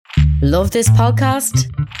Love this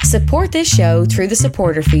podcast? Support this show through the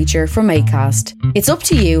supporter feature from Acast. It's up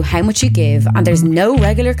to you how much you give and there's no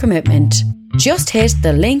regular commitment. Just hit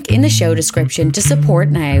the link in the show description to support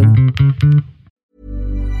now.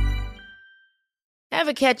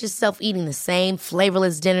 Ever catch yourself eating the same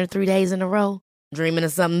flavorless dinner 3 days in a row? Dreaming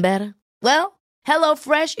of something better? Well,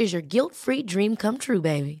 HelloFresh is your guilt-free dream come true,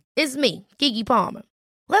 baby. It's me, Keke Palmer.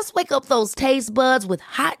 Let's wake up those taste buds with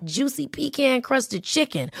hot, juicy pecan-crusted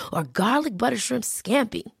chicken or garlic butter shrimp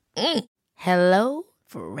scampi. Hello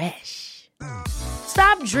Fresh.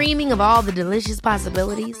 Stop dreaming of all the delicious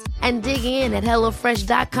possibilities and dig in at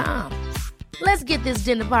HelloFresh.com. Let's get this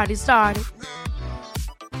dinner party started.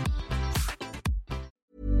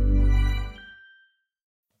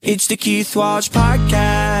 It's the Keith Walsh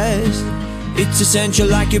Podcast. It's essential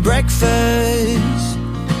like your breakfast.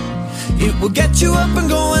 It will get you up and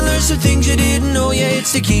going, learn some things you didn't know. Yeah,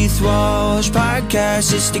 it's the Keith Walsh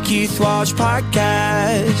Podcast. It's the Keith Walsh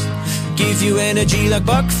Podcast. Give you energy like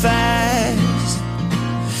Buckfast.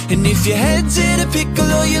 And if your head's in a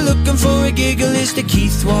pickle or you're looking for a giggle, it's the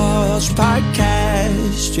Keith Walsh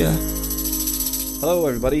Podcast. Yeah. Hello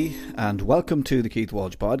everybody and welcome to the Keith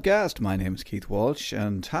Walsh Podcast. My name is Keith Walsh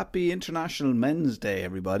and happy International Men's Day,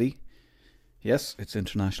 everybody. Yes, it's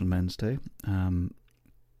International Men's Day.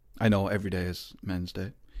 I know every day is Men's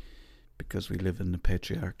Day because we live in a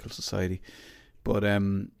patriarchal society. But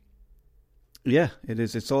yeah, it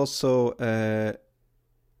is. It's also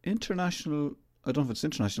International, I don't know if it's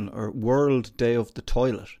International or World Day of the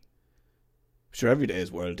Toilet. Sure, every day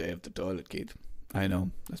is World Day of the Toilet, Keith. I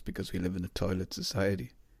know, that's because we live in a toilet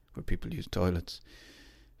society where people use toilets.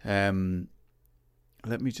 Let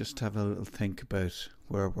me just have a little think about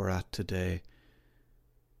where we're at today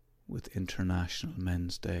with International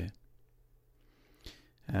Men's Day.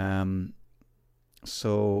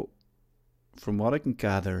 So, from what I can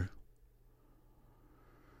gather,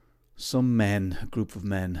 some men, a group of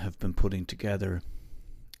men, have been putting together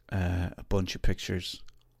a bunch of pictures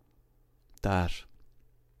that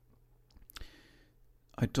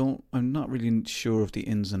I'm not really sure of the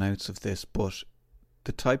ins and outs of this, but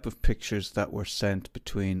the type of pictures that were sent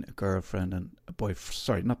between a girlfriend and a boy,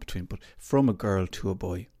 but from a girl to a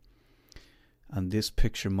boy. And this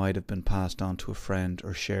picture might have been passed on to a friend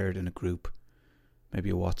or shared in a group, maybe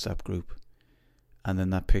a WhatsApp group. And then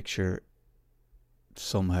that picture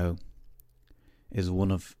somehow is one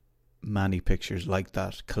of many pictures like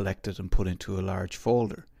that collected and put into a large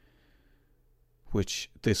folder, which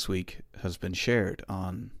this week has been shared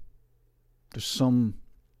on. There's something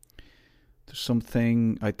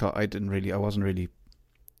I wasn't really,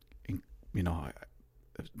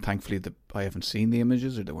 thankfully that I haven't seen the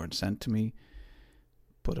images or they weren't sent to me,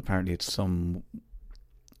 but apparently it's some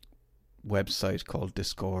website called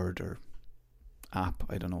Discord or app,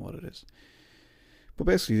 I don't know what it is. But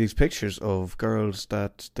basically these pictures of girls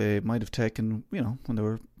that they might have taken, when they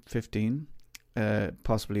were 15,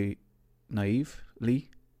 possibly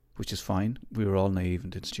naively, which is fine. We were all naive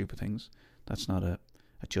and did stupid things. That's not a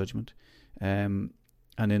judgment. And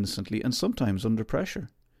innocently, and sometimes under pressure.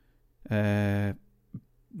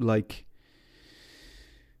 Like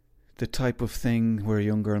the type of thing where a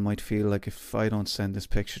young girl might feel like, if I don't send this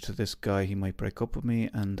picture to this guy, he might break up with me,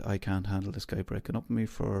 and I can't handle this guy breaking up with me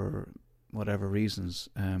for whatever reasons.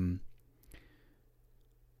 And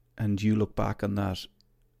you look back on that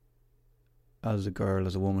as a girl,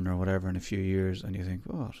 as a woman or whatever in a few years, and you think,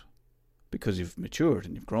 what? Because you've matured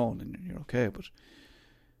and you've grown and you're okay, but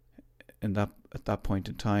at that point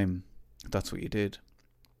in time, that's what you did.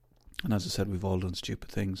 And as I said, we've all done stupid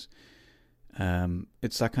things.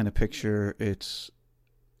 It's that kind of picture. It's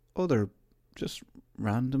other just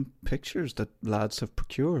random pictures that lads have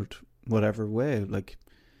procured, whatever way, like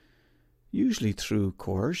usually through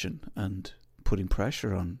coercion and putting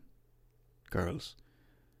pressure on girls.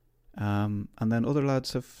 And then other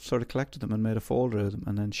lads have sort of collected them and made a folder of them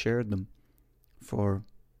and then shared them for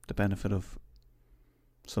the benefit of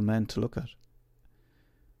some men to look at.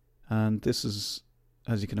 And this is,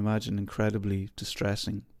 as you can imagine, incredibly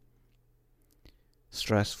distressing,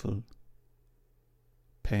 stressful,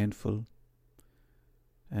 painful,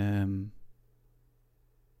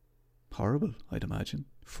 horrible, I'd imagine,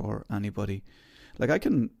 for anybody. Like I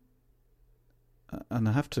can, and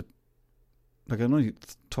I have to, like I can only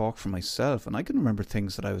talk for myself, and I can remember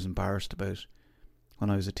things that I was embarrassed about when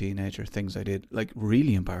I was a teenager, things I did, like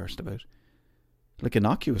really embarrassed about. Like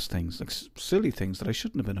innocuous things, like silly things that I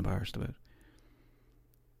shouldn't have been embarrassed about.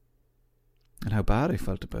 And how bad I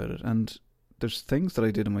felt about it. And there's things that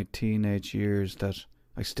I did in my teenage years that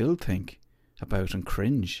I still think about and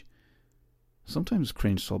cringe. sometimes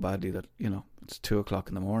cringe so badly that, you know, it's 2 o'clock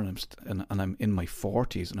in the morning and I'm in my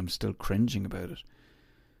 40s and I'm still cringing about it.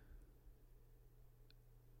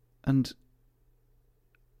 And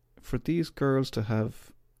for these girls to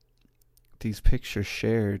have these pictures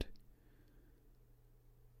shared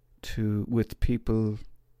with people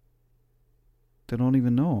they don't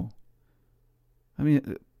even know. I mean,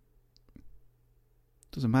 it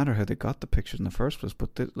doesn't matter how they got the pictures in the first place,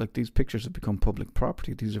 but these pictures have become public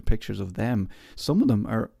property. These are pictures of them. Some of them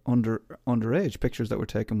are underage, pictures that were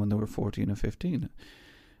taken when they were 14 or 15,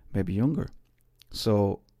 maybe younger.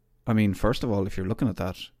 So, I mean, first of all, if you're looking at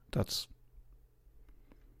that, that's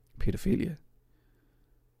paedophilia.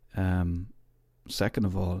 Second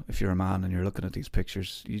of all, if you're a man and you're looking at these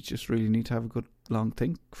pictures, you just really need to have a good long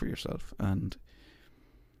think for yourself. And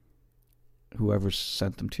whoever's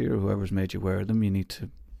sent them to you or whoever's made you wear them, you need to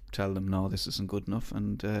tell them, no, this isn't good enough,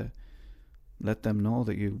 and let them know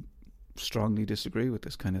that you strongly disagree with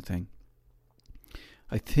this kind of thing.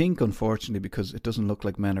 I think, unfortunately, because it doesn't look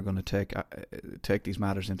like men are going to take these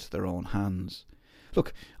matters into their own hands.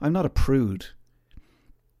 Look, I'm not a prude.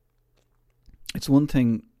 It's one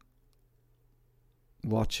thing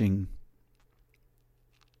watching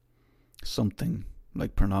something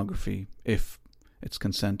like pornography if it's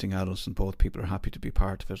consenting adults and both people are happy to be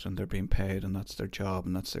part of it and they're being paid and that's their job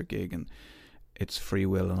and that's their gig and it's free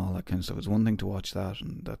will and all that kind of stuff. It's one thing to watch that,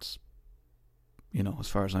 and that's, you know, as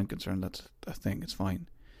far as I'm concerned, that's a thing. It's fine.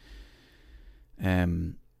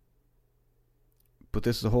 But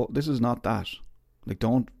this is not that. Like,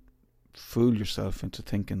 don't fool yourself into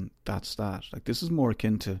thinking that's that. Like, this is more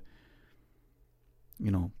akin to, you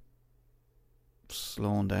know,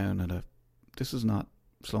 slowing down this is not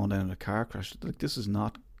slowing down in a car crash. Like, this is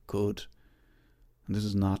not good, and this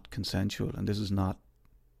is not consensual, and this is not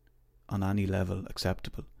on any level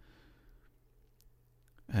acceptable.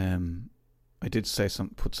 I did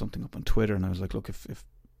put something up on Twitter, and I was like, look, if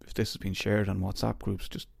this has been shared on WhatsApp groups,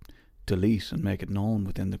 just delete and make it known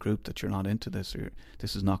within the group that you're not into this, or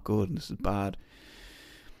this is not good and this is bad.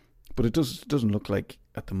 But it doesn't look like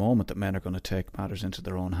at the moment that men are going to take matters into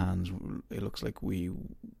their own hands. It looks like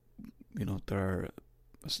there are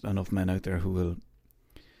enough men out there who will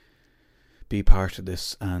be part of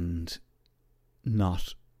this and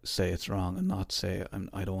not say it's wrong and not say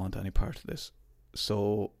I don't want any part of this.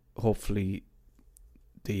 So hopefully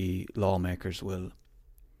the lawmakers will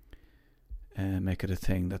make it a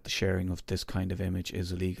thing that the sharing of this kind of image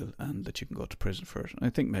is illegal and that you can go to prison for it. And I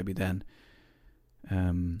think maybe then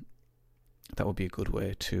that would be a good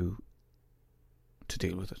way to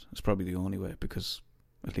deal with it. It's probably the only way, because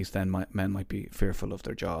at least then men might be fearful of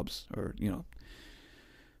their jobs, or, you know,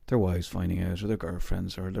 their wives finding out, or their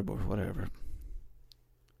girlfriends, or their whatever.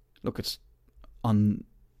 Look, it's I'm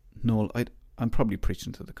probably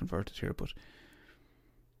preaching to the converted here, but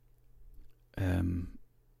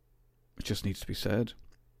it just needs to be said.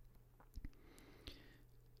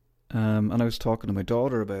 And I was talking to my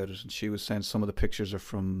daughter about it, and she was saying some of the pictures are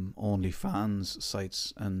from OnlyFans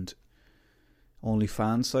sites, and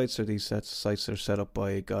OnlyFans sites are these sites that are set up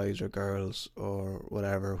by guys or girls or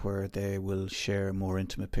whatever, where they will share more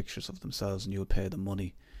intimate pictures of themselves and you'll pay them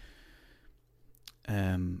money.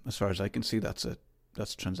 As far as I can see, that's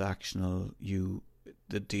transactional.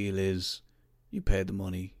 The deal is you pay the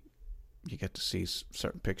money, you get to see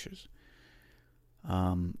certain pictures.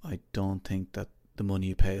 I don't think that the money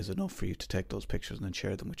you pay is enough for you to take those pictures and then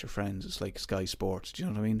share them with your friends. It's like Sky Sports, do you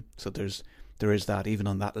know what I mean? So there is that, even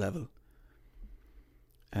on that level.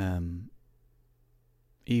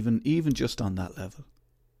 Even just on that level,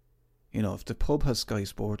 you know, if the pub has Sky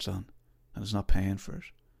Sports on and is not paying for it,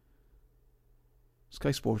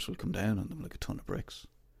 Sky Sports will come down on them like a ton of bricks.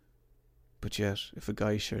 But yet, if a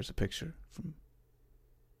guy shares a picture from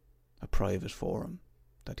a private forum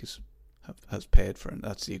that has paid for, and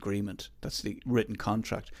that's the agreement, that's the written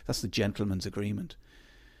contract, that's the gentleman's agreement.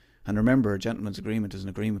 And remember, a gentleman's agreement is an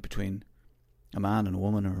agreement between a man and a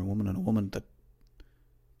woman, or a woman and a woman, that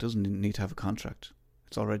doesn't need to have a contract.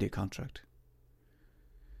 It's already a contract.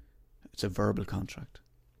 It's a verbal contract.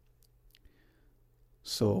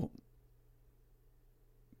 So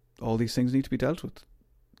all these things need to be dealt with.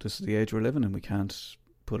 This is the age we're living in. We can't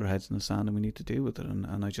put our heads in the sand, and we need to deal with it.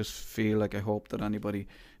 And I just feel like I hope that any of the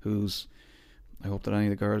girls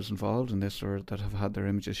involved in this, or that have had their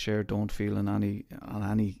images shared, don't feel on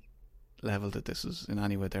any level that this is in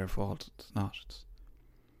any way their fault. It's not.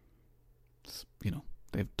 It's you know,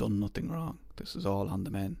 they've done nothing wrong. This is all on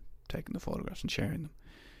the men taking the photographs and sharing them.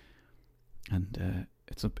 And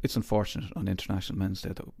it's unfortunate on International Men's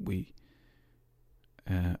Day that we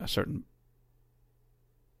a certain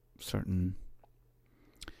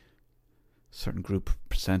certain group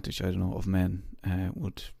percentage, I don't know, of men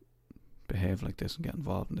would behave like this and get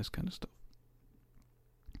involved in this kind of stuff.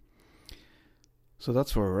 So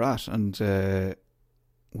that's where we're at, and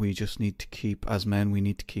we just need to keep, as men, we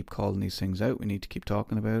need to keep calling these things out. We need to keep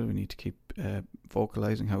talking about it. We need to keep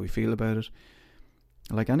vocalising how we feel about it.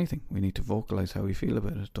 Like anything, we need to vocalise how we feel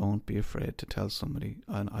about it. Don't be afraid to tell somebody,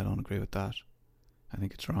 I don't agree with that. I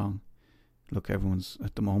think it's wrong. Look, everyone's,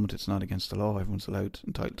 at the moment, it's not against the law. Everyone's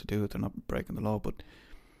entitled to do it. They're not breaking the law, but,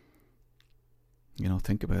 you know,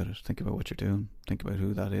 think about it. Think about what you're doing. Think about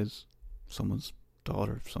who that is. Someone's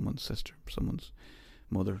daughter, someone's sister, someone's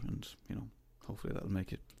mother, and, you know, hopefully that'll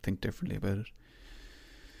make you think differently about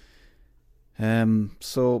it.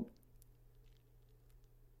 So,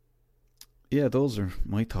 yeah, those are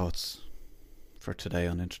my thoughts for today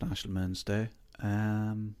on International Men's Day.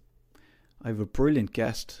 I have a brilliant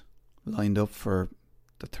guest lined up for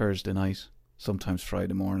the Thursday night, sometimes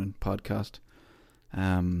Friday morning podcast.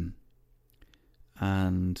 And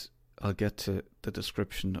I'll get to the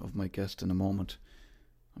description of my guest in a moment.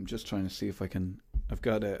 I'm just trying to see if I can.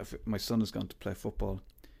 My son has gone to play football.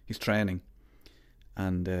 He's training,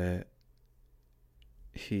 and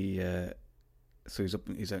so he's out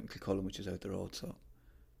in Kilcullen, which is out the road. So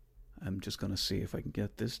I'm just going to see if I can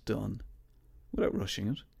get this done without rushing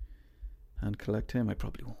it and collect him. I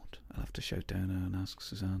probably won't. I'll have to shout down and ask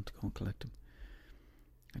Suzanne to go and collect him.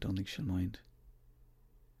 I don't think she'll mind.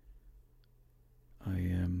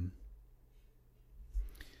 I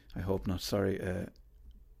hope not. Sorry, I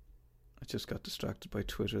just got distracted by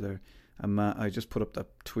Twitter there. I just put up that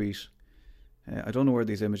tweet. I don't know where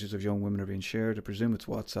these images of young women are being shared. I presume it's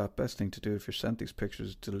WhatsApp. Best thing to do if you're sent these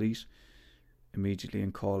pictures, delete immediately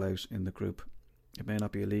and call out in the group. It may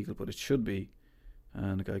not be illegal, but it should be.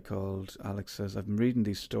 And a guy called Alex says, I've been reading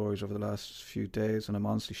these stories over the last few days and I'm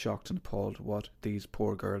honestly shocked and appalled at what these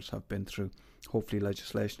poor girls have been through. Hopefully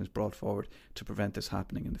legislation is brought forward to prevent this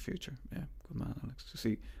happening in the future. Yeah, good man, Alex. You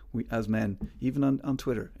see, we as men, even on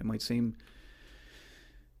Twitter, it might seem,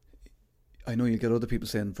 I know you get other people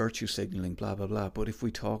saying virtue signalling, blah, blah, blah, but if we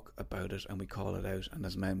talk about it and we call it out, and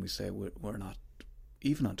as men we say we're not,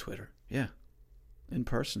 even on Twitter, yeah, in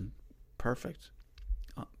person, perfect.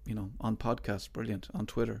 You know, on podcasts, brilliant. On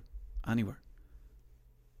Twitter, anywhere,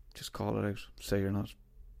 just call it out. Say you're not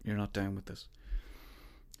down with this.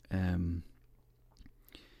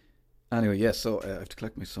 Anyway, yes. So I have to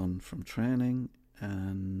collect my son from training,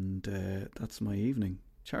 and that's my evening.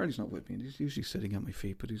 Charlie's not with me. He's usually sitting at my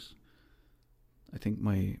feet, but I think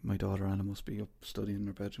my daughter Anna must be up studying in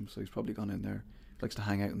her bedroom, so he's probably gone in there. He likes to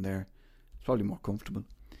hang out in there. It's probably more comfortable.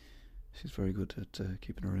 She's very good at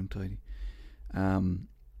keeping her room tidy. And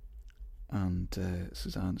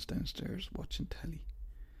Suzanne's downstairs watching telly.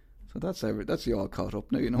 So that's you all caught up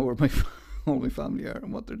now. You know where all my family are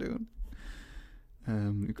and what they're doing.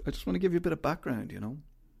 I just want to give you a bit of background, you know,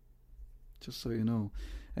 just so you know.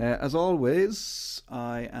 As always,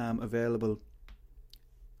 I am available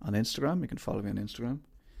on Instagram. You can follow me on Instagram.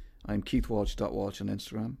 I'm keithwalsh.walsh on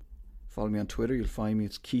Instagram. Follow me on Twitter. You'll find me.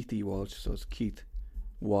 It's Keithy Walsh. So it's Keith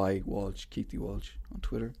Y Walsh, Keithy Walsh on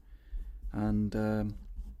Twitter. And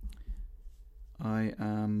I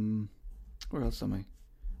am, where else am I?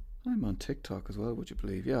 I'm on TikTok as well, would you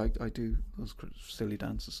believe? Yeah, I do those silly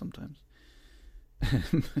dances sometimes.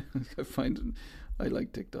 I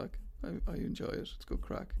like TikTok. I enjoy it. It's good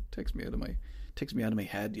crack. Takes me out of my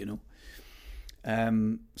head, you know.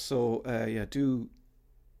 So yeah, do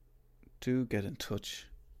get in touch.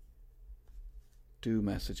 Do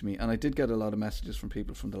message me. And I did get a lot of messages from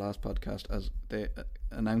people from the last podcast as they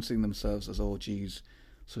announcing themselves as OGs,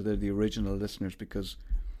 so they're the original listeners, because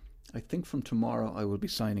I think from tomorrow I will be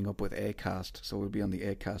signing up with Acast, so we'll be on the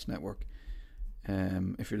Acast network.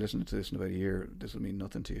 If you're listening to this in about a year, this will mean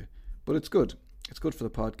nothing to you, but it's good. It's good for the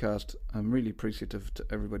podcast. I'm really appreciative to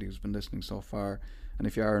everybody who's been listening so far, and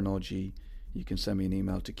if you are an OG, you can send me an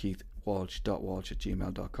email to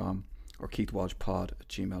keithwalsh.walsh@gmail.com or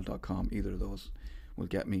keithwalshpod@gmail.com. Either of those will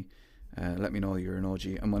get me. Let me know you're an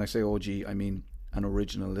OG, and when I say OG, I mean an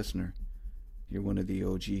original listener. You're one of the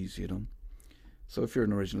OGs, you know. So if you're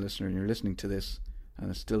an original listener and you're listening to this and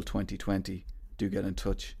it's still 2020, do get in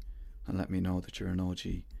touch and let me know that you're an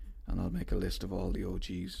OG, and I'll make a list of all the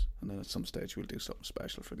OGs, and then at some stage we'll do something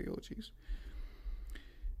special for the OGs.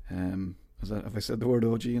 Have I said the word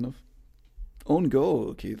OG enough? Own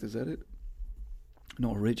goal, Keith, is that it?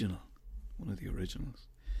 No, original. One of the originals.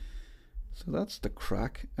 So that's the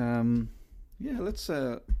crack. Yeah, let's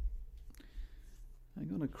I'm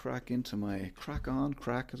going to crack into my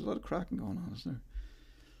there's a lot of cracking going on, isn't there?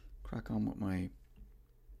 Crack on with my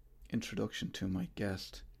introduction to my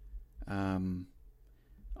guest.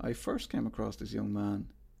 I first came across this young man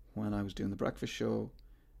when I was doing the breakfast show,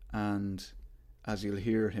 and as you'll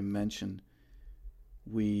hear him mention,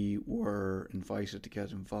 we were invited to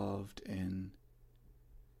get involved in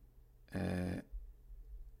a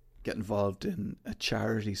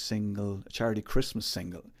charity Christmas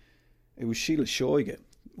single. It was Sheila Shoiga.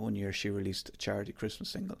 One year she released a charity Christmas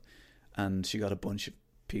single, and she got a bunch of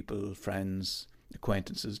people, friends,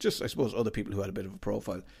 acquaintances, just I suppose other people who had a bit of a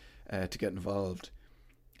profile, to get involved.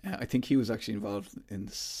 I think he was actually involved in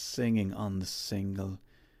the singing on the single.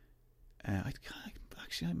 I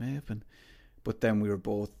may have been, but then we were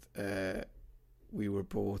both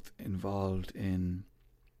involved in.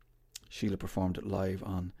 Sheila performed it live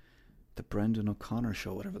on the Brendan O'Connor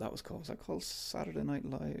show, whatever that was called. Was that called Saturday Night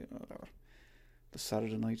Live? Whatever. The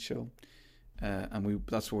Saturday Night Show, and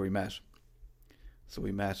that's where we met. So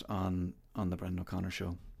we met on the Brendan O'Connor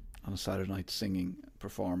show on a Saturday night, singing,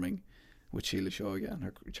 performing with Sheila Shoiga and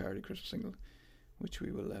her charity Christmas single, which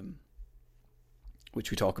we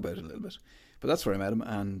talk about a little bit. But that's where I met him,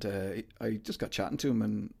 and I just got chatting to him,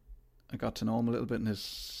 and I got to know him a little bit, and his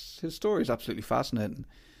story is absolutely fascinating.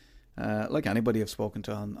 Like anybody I've spoken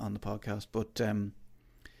to on the podcast, but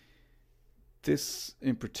this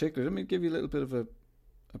in particular, let me give you a little bit of a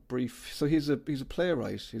brief. So he's a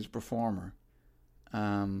playwright, he's a performer,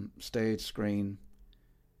 stage, screen.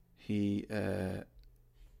 He's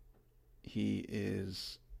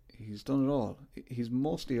done it all. He's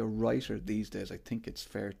mostly a writer these days, I think it's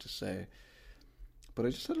fair to say. But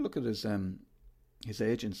I just had a look at his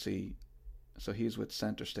agency. So he's with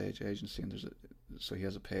Centre Stage Agency, and so he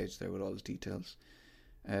has a page there with all his details.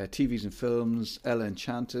 TVs and films: Ella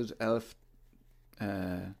Enchanted, Elf,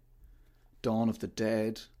 Dawn of the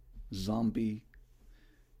Dead, Zombie,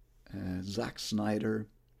 Zack Snyder.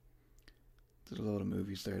 There's a lot of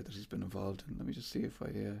movies there that he's been involved in. Let me just see if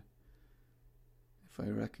I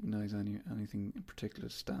recognise anything in particular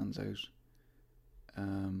that stands out.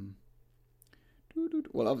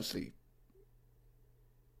 Well, obviously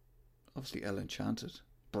Ella Enchanted,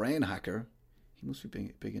 Brain Hacker. He must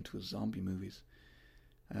be big into his zombie movies.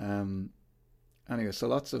 Anyway, so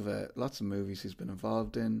lots of movies he's been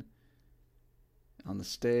involved in. On the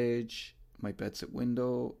stage, My Bedsit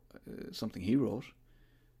Window, something he wrote,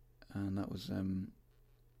 and that was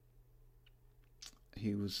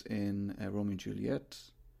he was in Romeo and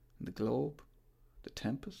Juliet, in The Globe, The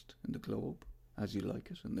Tempest, in The Globe, As You Like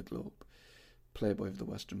It, in The Globe, Playboy of the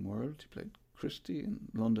Western World. He played Christie in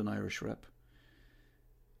London Irish Rep.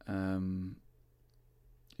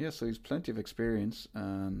 So he's plenty of experience,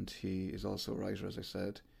 and he is also a writer, as I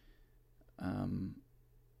said. I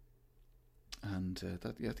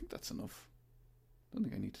think that's enough. I don't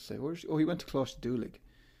think I need to say. He went to Closh Dúlig.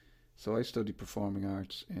 So I studied performing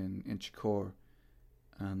arts in Inchicore,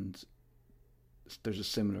 and there's a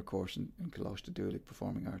similar course in Closh Dúlig,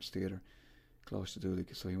 Performing Arts Theatre, Closh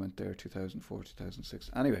Dúlig. So he went there 2004, 2006.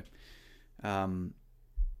 Anyway, at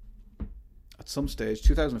some stage,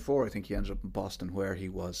 2004, I think he ended up in Boston, where he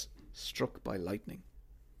was struck by lightning.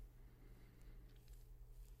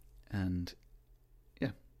 And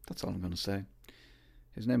yeah, that's all I'm going to say.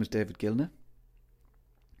 His name is David Gilna.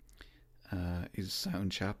 He's a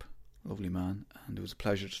sound chap, lovely man, and it was a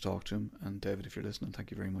pleasure to talk to him. And David, if you're listening,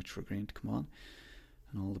 thank you very much for agreeing to come on,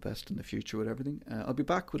 and all the best in the future with everything. I'll be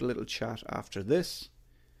back with a little chat after this.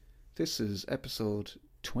 This is episode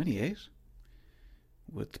 28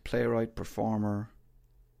 with the playwright, performer,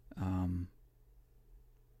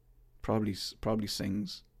 probably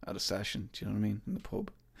sings at a session, do you know what I mean, in the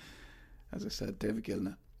pub. As I said, David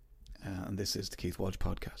Gilna, and this is the Keith Walsh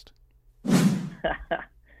Podcast.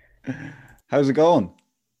 How's it going?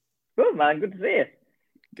 Good, man. Good to see you.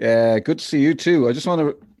 Good to see you too.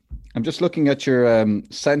 I'm just looking at your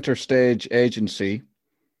Centre Stage Agency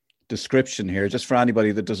description here, just for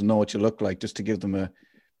anybody that doesn't know what you look like, just to give them an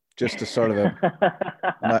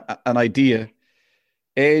idea.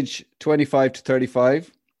 Age 25 to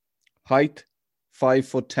 35. Height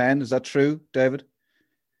 5'10". Is that true, David?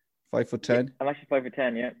 5'10". Yeah, I'm actually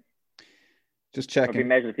 5'10". Yeah. Just checking. I've been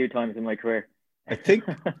measured a few times in my career. I think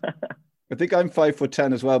I'm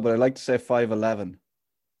 5'10" as well, but I like to say 5'11".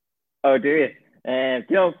 Oh, do you?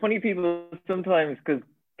 Funny people sometimes, because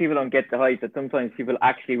people don't get the height, that sometimes people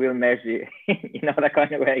actually will measure you, that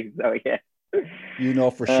kind of way. So yeah.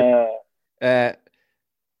 For sure.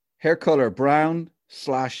 Hair color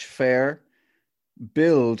brown/fair.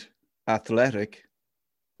 Build athletic.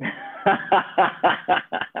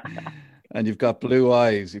 And you've got blue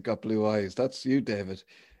eyes. That's you, David.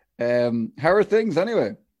 How are things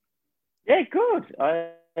anyway? Yeah, good. I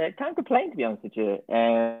can't complain, to be honest with you,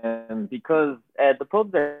 because the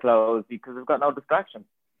pubs are closed because we've got no distraction.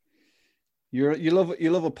 You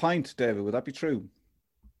love a pint, David. Would that be true?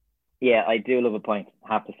 Yeah, I do love a pint,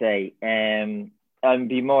 I have to say. I'm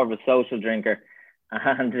be more of a social drinker,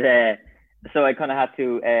 and so I kind of had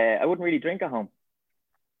to. I wouldn't really drink at home.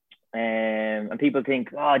 And people think,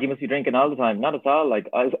 oh, you must be drinking all the time. Not at all. Like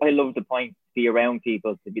I love the point to be around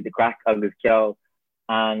people, to be the crack of this show,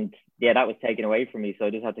 and yeah, that was taken away from me. So I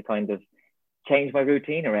just had to kind of change my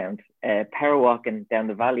routine around power walking down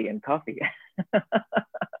the valley and coffee.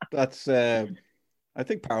 That's I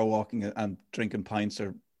think power walking and drinking pints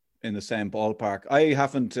are in the same ballpark. I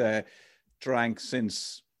haven't drank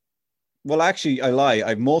since. Well, actually, I lie.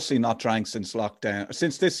 I've mostly not drank since lockdown,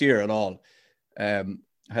 since this year at all. I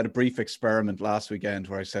had a brief experiment last weekend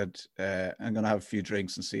where I said I'm going to have a few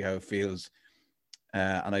drinks and see how it feels,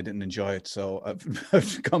 and I didn't enjoy it. So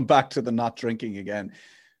I've come back to the not drinking again.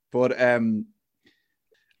 But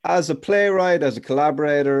as a playwright, as a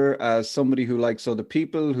collaborator, as somebody who likes other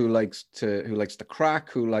people, who likes the crack,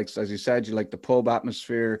 who likes, as you said, you like the pub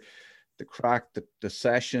atmosphere, the crack, the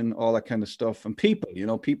session, all that kind of stuff, and people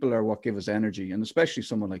are what give us energy, and especially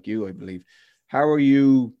someone like you, I believe. How are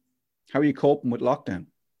you coping with lockdown?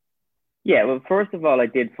 Yeah, well, first of all, I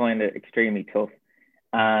did find it extremely tough,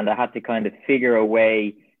 and I had to kind of figure a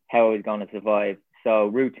way how I was going to survive. So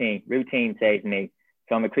routine saved me.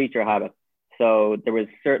 So I'm a creature of habit. So there was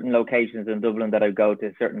certain locations in Dublin that I'd go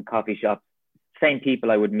to, certain coffee shops, same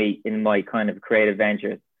people I would meet in my kind of creative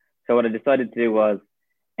ventures. So what I decided to do was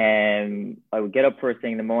I would get up first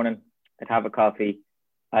thing in the morning, I'd have a coffee,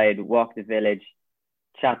 I'd walk the village,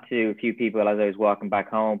 chat to a few people as I was walking back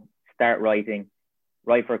home, start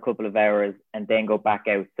write for a couple of hours, and then go back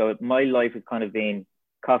out. So my life has kind of been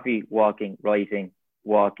coffee, walking, writing,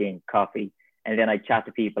 walking, coffee, and then I chat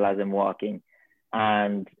to people as I'm walking.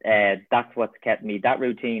 And that's what's kept me, that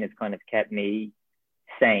routine has kind of kept me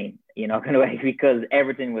sane, in a way, because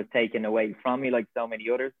everything was taken away from me like so many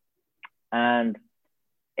others. And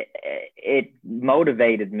it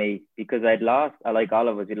motivated me because like all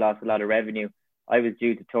of us, we lost a lot of revenue. I was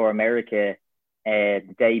due to tour America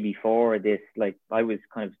the day before this. Like I was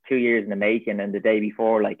kind of 2 years in the making, and the day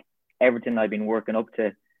before, like everything I've been working up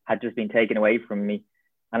to had just been taken away from me.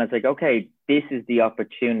 And it's like, okay, this is the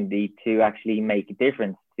opportunity to actually make a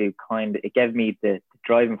difference. It gave me the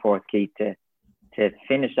driving force, Keith, to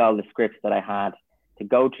finish all the scripts that I had, to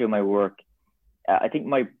go through my work. I think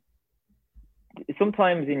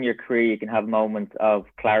sometimes in your career you can have moments of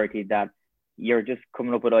clarity that you're just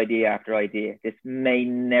coming up with idea after idea. This may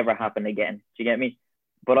never happen again. Do you get me?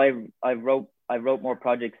 But I wrote more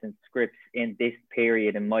projects and scripts in this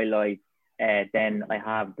period in my life than I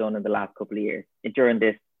have done in the last couple of years during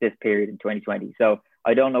this period in 2020. So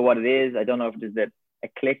I don't know what it is. I don't know if there's a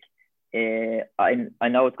click. I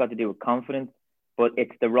know it's got to do with confidence, but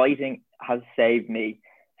it's the writing has saved me.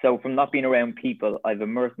 So from not being around people, I've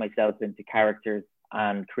immersed myself into characters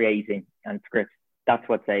and creating and scripts. That's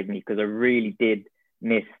what saved me, because I really did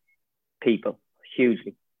miss people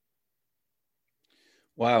hugely.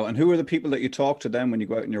 Wow. And who are the people that you talk to then when you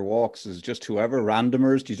go out on your walks? Is it just whoever,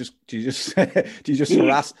 randomers? Do you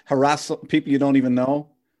just harass people you don't even know?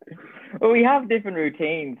 Well, we have different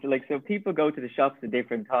routines. So people go to the shops at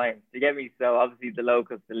different times. Do you get me? So obviously the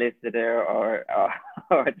local solicitor or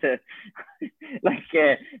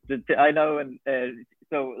I know, and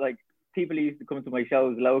so like people used to come to my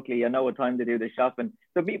shows locally. I know what time to do the shopping.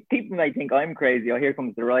 So people might think I'm crazy. Oh, here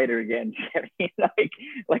comes the writer again.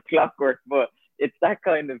 like clockwork. But it's that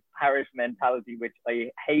kind of parish mentality which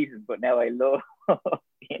I hated, but now I love.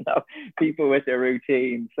 People with their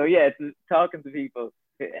routine. So yeah, it's talking to people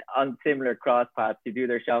on similar cross paths to do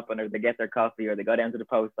their shopping, or they get their coffee, or they go down to the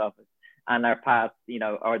post office, and our paths,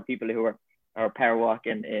 are people who are power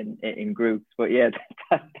walking in groups. But yeah,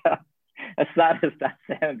 as sad as that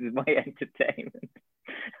sounds, is my entertainment.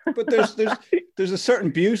 But there's a certain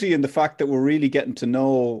beauty in the fact that we're really getting to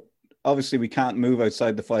know. Obviously, we can't move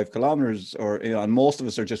outside the 5 kilometers, and most of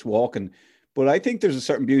us are just walking. But I think there's a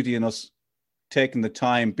certain beauty in us taking the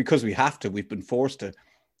time, because we have to. We've been forced to.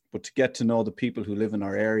 But to get to know the people who live in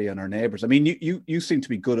our area and our neighbors. I mean, you seem to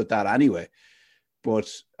be good at that anyway.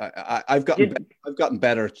 But I've gotten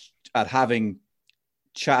better at having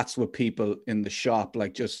chats with people in the shop,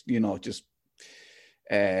 like just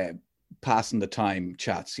passing the time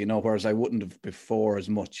chats, whereas I wouldn't have before as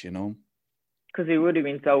much, Because we would have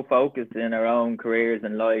been so focused in our own careers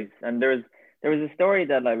and lives. And there was a story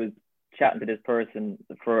that I was chatting to this person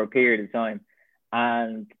for a period of time,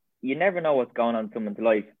 and you never know what's going on in someone's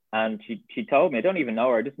life. And she told me, I don't even know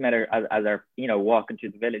her, I just met her as our, walking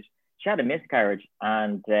through the village. She had a miscarriage,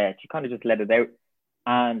 and she kind of just let it out.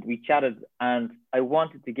 And we chatted, and I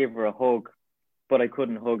wanted to give her a hug, but I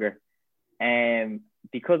couldn't hug her.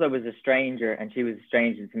 because I was a stranger and she was a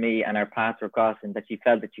stranger to me, and our paths were crossing, that she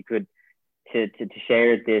felt that she could to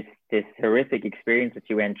share this horrific experience that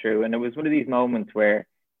she went through. And it was one of these moments where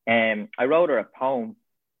I wrote her a poem,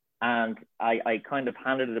 and I kind of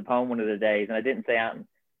handed her the poem one of the days, and I didn't say anything.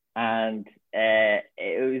 And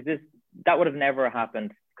it was just, that would have never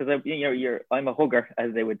happened, because I'm a hugger,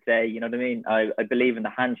 as they would say. You know what I mean? I believe in the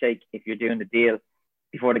handshake if you're doing the deal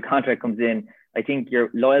before the contract comes in. I think your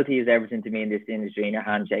loyalty is everything to me in this industry, and your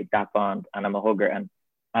handshake, that bond. And I'm a hugger.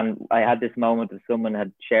 And I had this moment of someone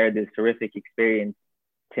had shared this horrific experience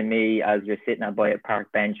to me as you're sitting by a park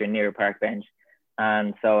bench or near a park bench.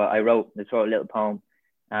 And so I wrote a little poem,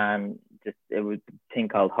 and it was a thing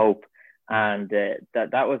called Hope. And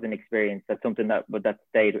that was an experience. That's something that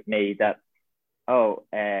stayed with me, that,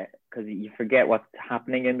 because you forget what's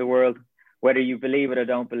happening in the world, whether you believe it or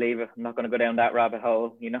don't believe it. I'm not going to go down that rabbit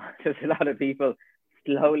hole. You know, there's a lot of people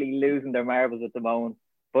slowly losing their marbles at the moment.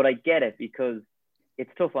 But I get it, because it's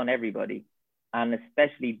tough on everybody. And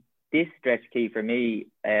especially this stretch key for me,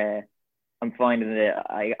 I'm finding this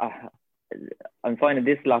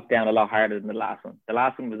lockdown a lot harder than the last one. The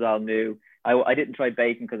last one was all new. I didn't try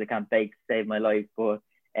baking because I can't bake to save my life. But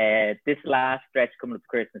this last stretch coming up to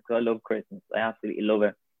Christmas, because I love Christmas. I absolutely love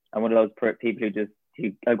it. I'm one of those people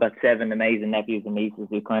I've got 7 amazing nephews and nieces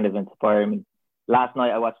who kind of inspire me. Last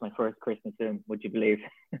night I watched my first Christmas film, would you believe?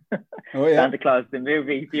 Oh yeah, Santa Claus the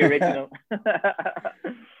movie, the original.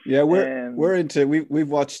 Yeah, we're into.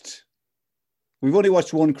 We've only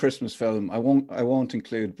watched one Christmas film. I won't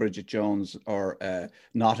include Bridget Jones or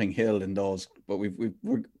Notting Hill in those, but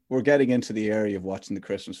we're getting into the area of watching the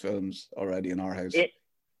Christmas films already in our house.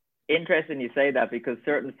 Interesting you say that, because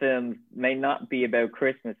certain films may not be about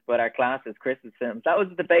Christmas, but are classed as Christmas films. That was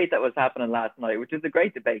the debate that was happening last night, which is a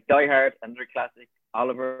great debate. Die Hard, another classic.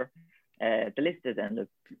 Oliver, the list is ended.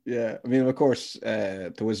 Yeah, I mean, of course,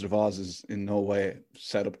 The Wizard of Oz is in no way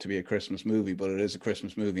set up to be a Christmas movie, but it is a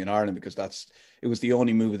Christmas movie in Ireland, because it was the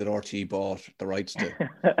only movie that RTÉ bought the rights to.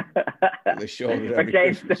 They showed it every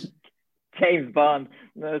Christmas. James Bond.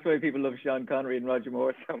 That's why people love Sean Connery and Roger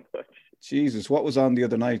Moore so much. Jesus, what was on the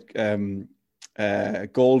other night?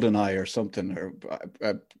 GoldenEye or something, or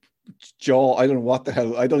Jaw. I don't know what the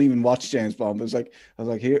hell. I don't even watch James Bond. But I was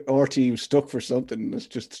like, here, RTÉ was stuck for something. Let's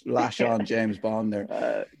just lash on James Bond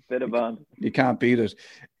there. Bit of Bond. You can't beat it.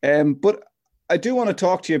 But I do want to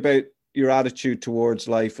talk to you about your attitude towards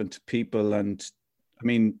life and to people. And I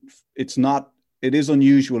mean, it is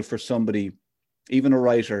unusual for somebody, even a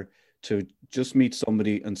writer, to just meet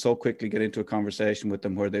somebody and so quickly get into a conversation with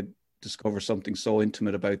them where they discover something so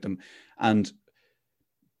intimate about them, and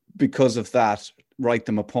because of that, write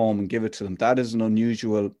them a poem and give it to them. That is an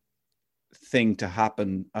unusual thing to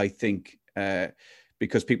happen, I think,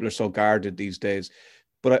 because people are so guarded these days.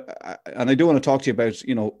 But I do want to talk to you about,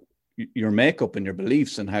 your makeup and your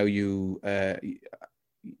beliefs and how you,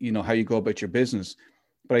 how you go about your business.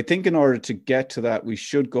 But I think in order to get to that, we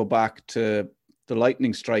should go back to the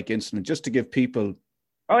lightning strike incident, just to give people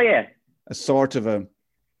a sort of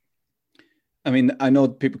I mean, I know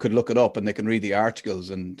people could look it up and they can read the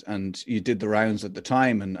articles, and you did the rounds at the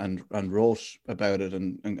time and wrote about it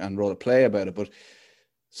and wrote a play about it. But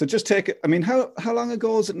so just take it. I mean, how long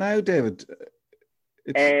ago is it now, David?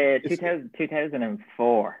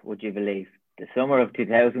 2004, would you believe? The summer of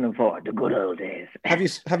 2004, the good old days.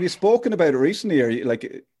 Have you spoken about it recently, or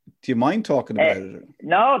do you mind talking about it?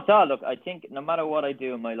 No, it's all. Look, I think no matter what I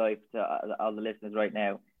do in my life, to all the listeners right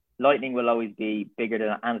now, lightning will always be bigger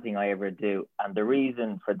than anything I ever do. And the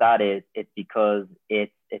reason for that is it's because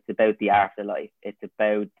it's about the afterlife. It's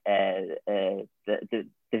about the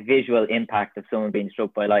visual impact of someone being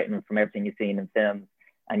struck by lightning from everything you've seen in films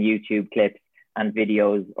and YouTube clips and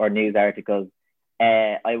videos or news articles.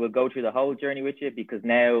 I will go through the whole journey with you, because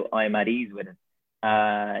now I'm at ease with it.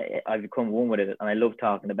 I've become one with it, and I love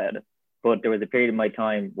talking about it. But there was a period of my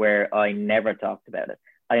time where I never talked about it.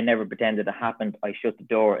 I never pretended it happened. I shut the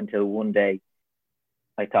door until one day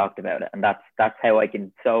I talked about it. And that's how I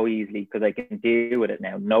can so easily, because I can deal with it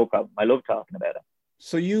now. No problem. I love talking about it.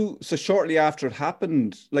 So shortly after it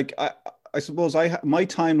happened, like I suppose my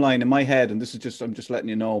timeline in my head, and this is just, I'm just letting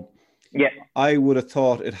you know. Yeah. I would have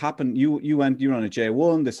thought it happened. You were on a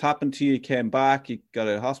J1, this happened to you, you came back, you got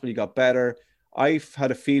out of hospital, you got better. I've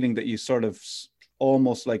had a feeling that you sort of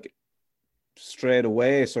almost like straight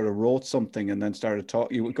away sort of wrote something and then started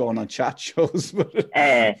talking. You were going on chat shows.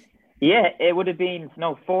 Yeah, it would have been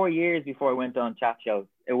 4 years before I went on chat shows.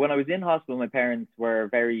 When I was in hospital, my parents were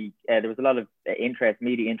very, there was a lot of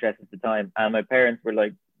media interest at the time. And my parents were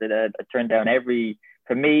like, I turned down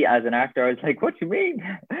for me as an actor, I was like, what do you mean?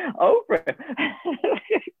 Oprah?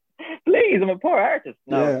 please, I'm a poor artist.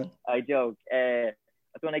 No, Yeah. I joke. So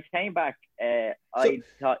when I came back,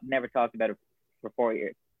 never talked about it for 4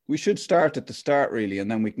 years. We should start at the start, really,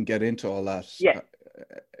 and then we can get into all that. Yeah.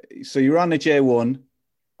 So you're on a J1.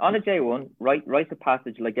 On a J1, right the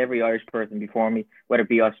passage like every Irish person before me, whether it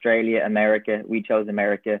be Australia, America. We chose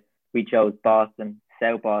America. We chose Boston,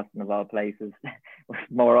 South Boston of all places.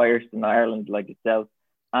 More Irish than Ireland, like itself.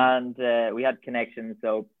 And we had connections.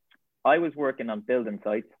 So I was working on building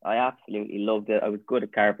sites. I absolutely loved it. I was good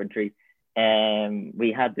at carpentry.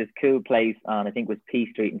 We had this cool place on, I think it was P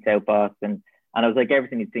Street in South Boston. And I was like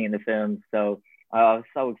everything you'd see in the films. So I was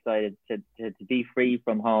so excited to be free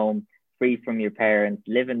from home, free from your parents,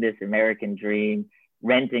 living this American dream,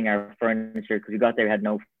 renting our furniture, because we got there, we had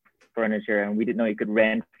no furniture, and we didn't know you could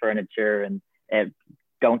rent furniture, and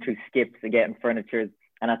going through skips and getting furniture.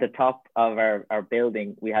 And at the top of our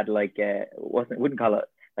building, we had like wouldn't call it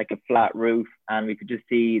like a flat roof, and we could just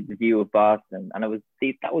see the view of Boston. And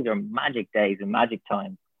that was our magic days and magic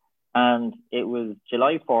times. And it was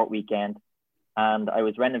July 4th weekend, and I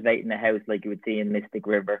was renovating the house like you would see in Mystic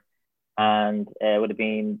River, and it would have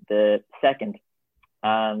been the 2nd.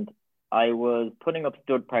 And I was putting up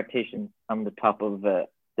stud partitions on the top of the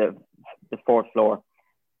 4th floor,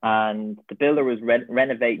 and the builder was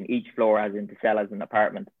renovating each floor as in to sell as an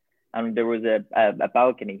apartment. And there was a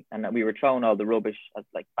balcony, and we were throwing all the rubbish,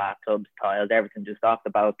 like bathtubs, tiles, everything just off the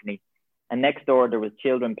balcony. And next door there was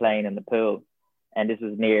children playing in the pool, and this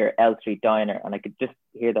was near L Street Diner, and I could just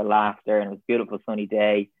hear the laughter, and it was a beautiful sunny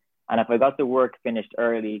day. And if I got the work finished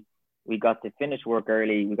early, we got to finish work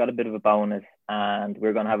early, we got a bit of a bonus, and we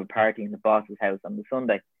were going to have a party in the boss's house on the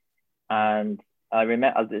Sunday. And I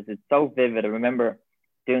remember, it's so vivid, I remember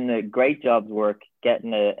doing the great jobs work,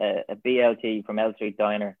 getting a BLT from L Street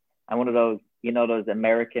Diner, and one of those, those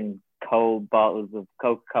American cold bottles of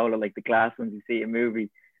Coca-Cola, like the glass ones you see in movies.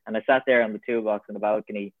 And I sat there on the toolbox on the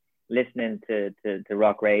balcony, listening to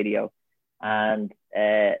rock radio, and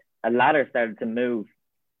a ladder started to move.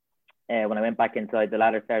 When I went back inside, the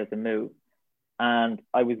ladder started to move, and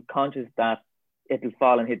I was conscious that it'll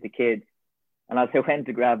fall and hit the kids. And as I went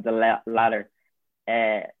to grab the ladder,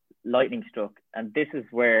 lightning struck. And this is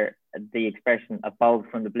where the expression "a bolt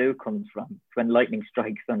from the blue" comes from. When lightning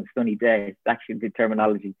strikes on a sunny day, it's actually the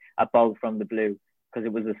terminology "a bolt from the blue," because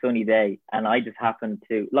it was a sunny day, and I just happened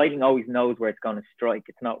to. Lightning always knows where it's going to strike.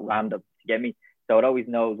 It's not random. You get me? So it always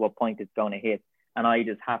knows what point it's going to hit, and I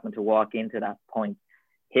just happened to walk into that point,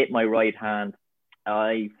 hit my right hand.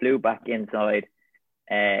 I flew back inside,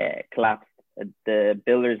 collapsed. The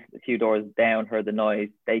builders a few doors down heard the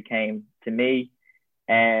noise. They came to me,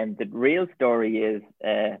 and the real story is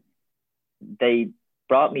they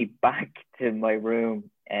brought me back to my room,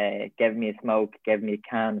 gave me a smoke, gave me a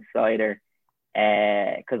can of cider,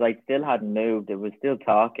 because I still hadn't moved. It was still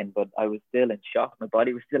talking, but I was still in shock. My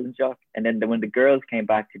body was still in shock. And then when the girls came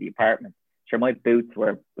back to the apartment, sure,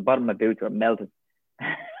 the bottom of my boots were melted.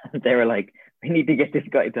 They were like, "We need to get this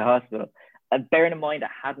guy to hospital." And bearing in mind, I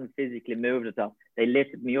hadn't physically moved at all. They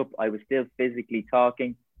lifted me up. I was still physically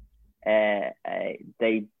talking.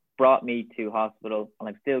 They brought me to hospital, and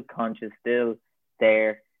I'm still conscious, still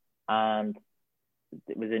there. And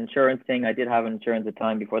it was an insurance thing. I did have insurance at the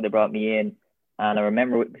time before they brought me in. And I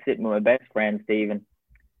remember sitting with my best friend, Stephen,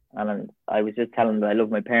 and I was just telling them that I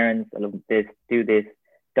love my parents, I love this, do this.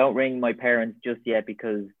 Don't ring my parents just yet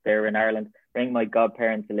because they're in Ireland. Ring my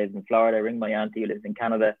godparents who live in Florida. Ring my auntie who lives in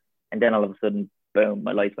Canada. And then all of a sudden, boom,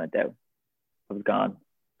 my lights went out. I was gone.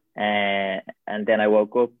 And then I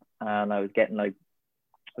woke up, and I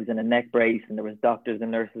was in a neck brace, and there was doctors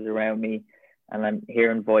and nurses around me, and I'm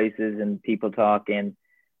hearing voices and people talking.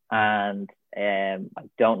 And I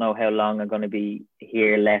don't know how long I'm going to be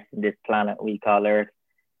here left in this planet we call Earth.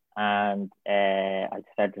 And I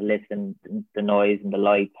started to listen to the noise and the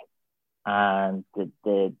lights, and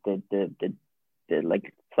the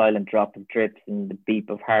like silent drop of drips and the beep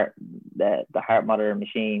of the heart monitor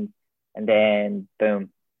machines. And then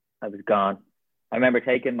boom, I was gone. I remember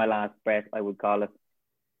taking my last breath, I would call it.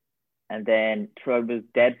 And then I was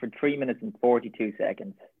dead for 3 minutes and 42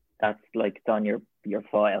 seconds. That's like it's on your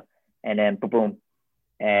file. And then boom,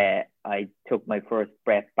 I took my first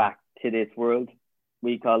breath back to this world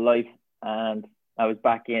we call life, and I was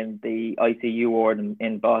back in the ICU ward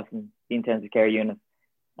in Boston, the intensive care unit.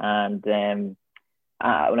 And when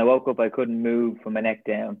I woke up, I couldn't move from my neck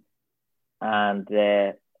down, and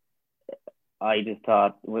I just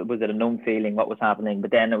thought, was it a numb feeling? What was happening? But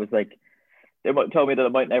then it was like they told me that I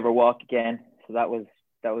might never walk again. So that was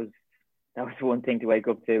one thing to wake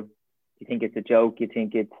up to. You think it's a joke? You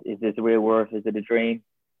think is this a real world? Is it a dream?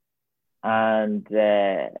 And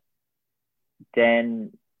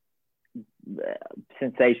then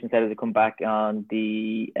sensation started to come back on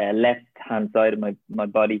the left hand side of my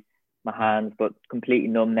body, my hands, but completely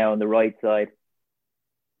numb now on the right side.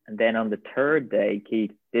 And then on the third day,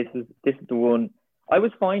 Keith, this is the one. I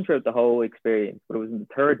was fine throughout the whole experience, but it was on the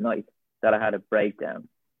third night that I had a breakdown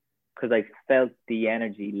because I felt the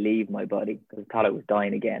energy leave my body because I thought I was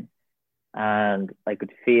dying again. And I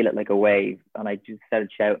could feel it like a wave. And I just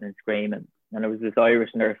started shouting and screaming. And there was this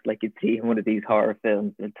Irish nurse, like you'd see in one of these horror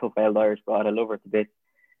films, a tough old Irish broad. I love her to bits.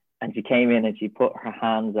 And she came in and she put her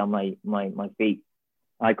hands on my feet.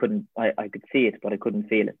 I could see it, but I couldn't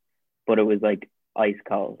feel it. But it was like ice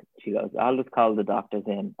cold. She goes, I'll just call the doctors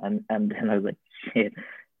in. And then I was like, shit,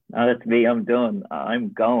 now that's me, I'm done.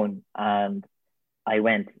 I'm going. And I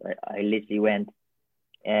went. I literally went.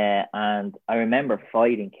 And I remember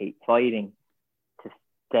fighting to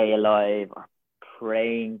stay alive, or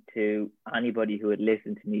praying to anybody who would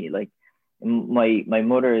listen to me. Like my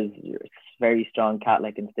mother is a very strong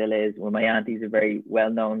Catholic and still is. Well, my auntie's a very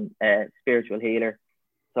well-known spiritual healer.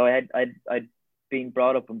 So I'd been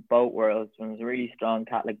brought up in both worlds from a really strong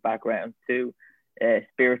Catholic background to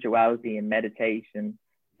spirituality and meditation.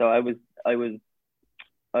 So I was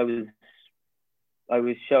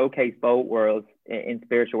showcased both worlds in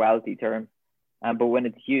spirituality terms. But when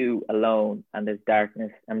it's you alone and there's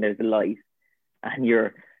darkness and there's light and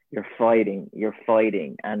you're fighting,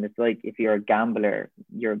 and it's like if you're a gambler,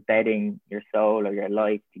 you're betting your soul or your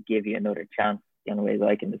life to give you another chance. The only ways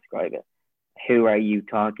I can describe it. Who are you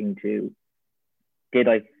talking to? Did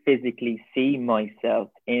I physically see myself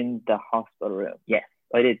in the hospital room? Yes,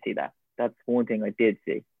 I did see that. That's one thing I did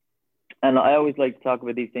see. And I always like to talk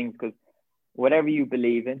about these things because whatever you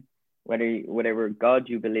believe in, whatever God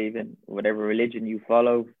you believe in, whatever religion you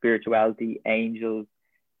follow, spirituality, angels,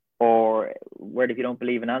 or whether if you don't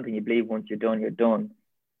believe in anything, you believe once you're done, you're done.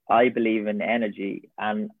 I believe in energy,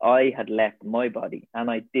 and I had left my body,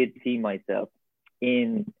 and I did see myself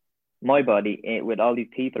in my body with all these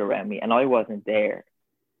people around me, and I wasn't there.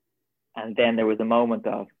 And then there was a moment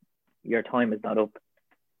of, your time is not up.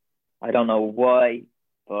 I don't know why,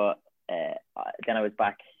 but then I was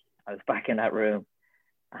back in that room.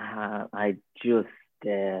 I just,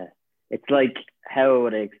 it's like, how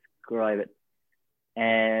would I describe it?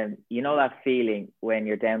 You know that feeling when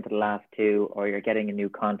you're down to the last two, or you're getting a new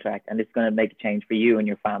contract, and it's going to make a change for you and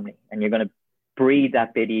your family, and you're going to breathe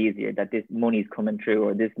that bit easier that this money's coming through,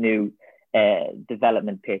 or this new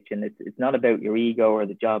development pitch. And it's not about your ego or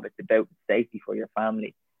the job, it's about safety for your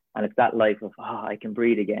family. And it's that life of, I can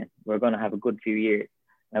breathe again. We're going to have a good few years.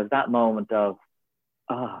 And it was that moment of,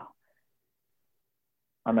 I'm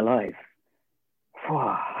alive.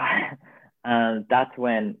 And that's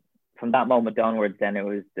when, from that moment onwards, then it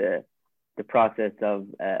was the process of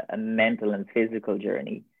a mental and physical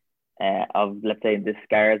journey of, let's say, the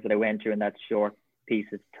scars that I went through in that short piece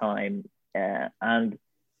of time. And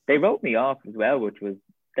they wrote me off as well, which was,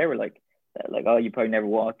 they were like, oh, you probably never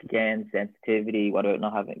walk again, sensitivity, what about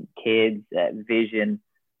not having kids, vision.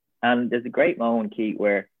 And there's a great moment, Keith,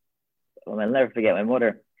 where, I'll never forget, my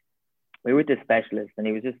mother, we were with this specialist, and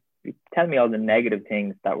he was just telling me all the negative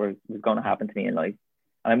things that was going to happen to me in life.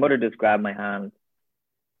 And my mother just grabbed my hand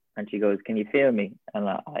and she goes, can you feel me? And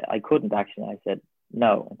I couldn't actually. I said,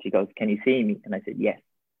 no. And she goes, can you see me? And I said, yes.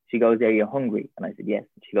 She goes, are you hungry? And I said, yes.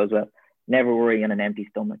 And she goes, well, never worry on an empty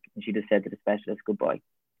stomach. And she just said to the specialist, goodbye.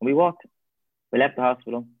 And we walked. We left the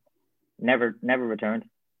hospital, never returned.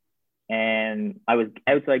 And I was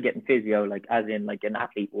outside getting physio, like as in like an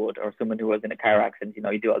athlete would, or someone who was in a car accident. You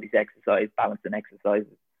know, you do all these balancing exercises.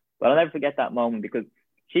 But I'll never forget that moment, because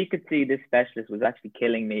she could see this specialist was actually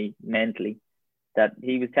killing me mentally, that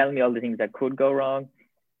he was telling me all the things that could go wrong.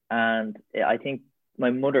 And I think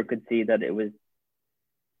my mother could see that it was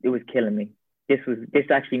killing me. This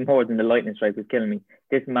actually, more than the lightning strike, was killing me.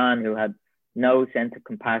 This man who had no sense of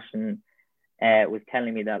compassion was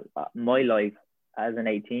telling me that my life as an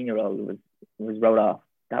 18-year-old was wrote off.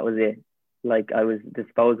 That was it. Like, I was a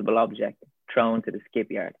disposable object thrown to the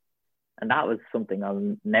skipyard. And that was something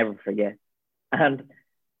I'll never forget. And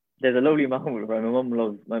there's a lovely moment where my mum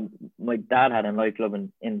loves, my dad had a nightclub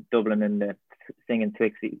in Dublin in the singing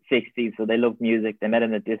 60s, so they loved music. They met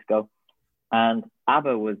in a disco. And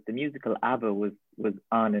the musical ABBA was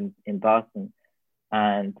on in Boston.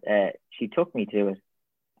 And she took me to it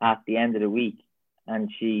at the end of the week.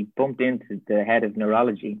 And she bumped into the head of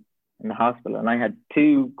neurology in the hospital. And I had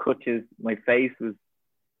 2 crutches. My face was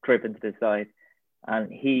tripping to the side.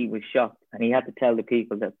 And he was shocked. And he had to tell the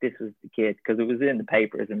people that this was the kid, because it was in the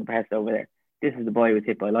papers and the press over there. This is the boy who was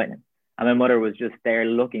hit by lightning. And my mother was just there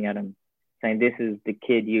looking at him, saying, this is the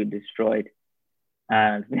kid you destroyed.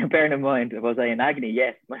 And bearing in mind, was I in agony?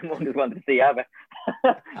 Yes, my mum just wanted to see ABBA.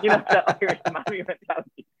 The Irish mammy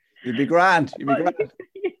mentality. You'd be grand. You'd be grand.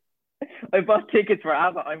 I bought tickets for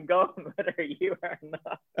ABBA. I'm going whether you are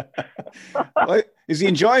not. Is he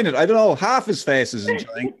enjoying it? I don't know. Half his face is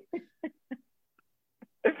enjoying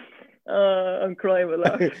it. I'm crying with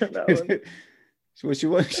laughter on that one. So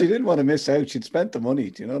she didn't want to miss out. She'd spent the money.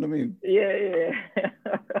 Do you know what I mean? Yeah.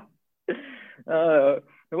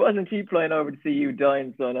 It wasn't cheap flying over to see you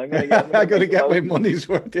dying, son. I'm gonna get my money's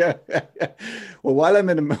worth. Yeah. Well, while I'm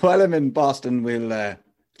in Boston, we'll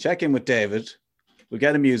check in with David. We'll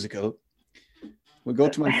get a musical. We'll go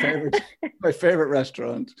to my favorite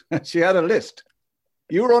restaurant. She had a list.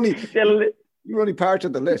 You were only part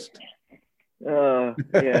of the list. Oh,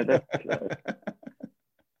 yeah. That's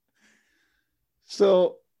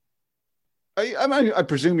So, I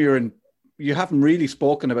presume you haven't really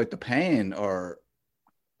spoken about the pain or.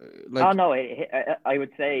 Oh no! I would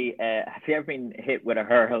say, have you ever been hit with a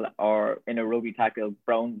hurl or in a rugby tackle,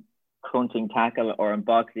 bone crunching tackle, or in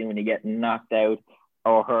boxing when you get knocked out,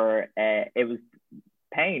 or it was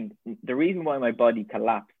pain. The reason why my body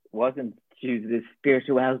collapsed wasn't due to this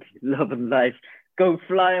spirituality, love and life, go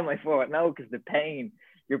fly on my foot. No, because the pain.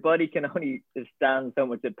 Your body can only stand so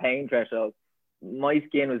much of pain threshold. My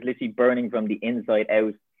skin was literally burning from the inside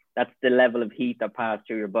out. That's the level of heat that passed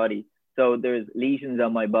through your body. So there's lesions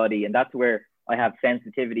on my body, and that's where I have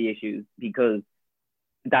sensitivity issues, because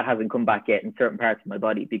that hasn't come back yet in certain parts of my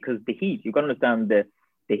body, because the heat, you've got to understand the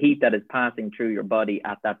heat that is passing through your body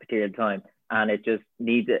at that particular time, and it just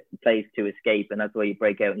needs a place to escape, and that's why you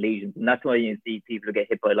break out in lesions. And that's why you see people who get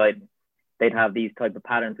hit by lightning, they'd have these type of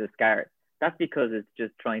patterns of scars. That's because it's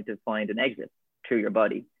just trying to find an exit through your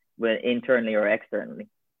body, whether internally or externally.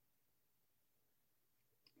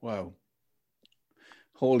 Wow.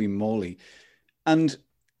 Holy moly. And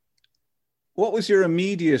what was your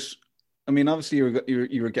immediate, I mean, obviously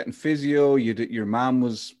you were getting physio, your mom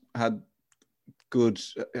had a good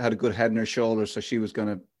head in her shoulders, so she was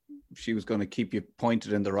going to keep you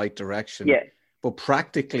pointed in the right direction. Yeah. But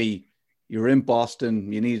practically you're in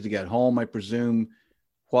Boston, you needed to get home, I presume.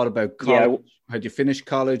 What about college? Yeah. Had you finished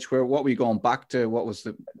college? What were you going back to?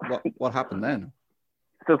 What happened then?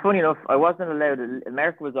 So funny enough, I wasn't allowed.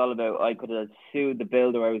 America was all about, I could have sued the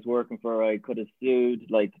builder I was working for. I could have sued,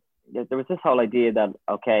 there was this whole idea that,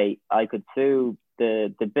 okay, I could sue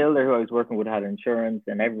the builder who I was working with, had insurance,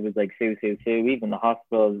 and everyone was like, sue. Even the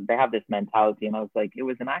hospitals, they have this mentality. And I was like, it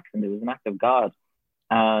was an accident. It was an act of God.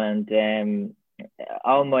 And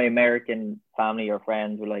all my American family or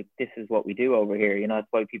friends were like, this is what we do over here. That's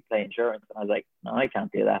why people pay insurance. And I was like, no, I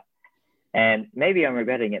can't do that. And maybe I'm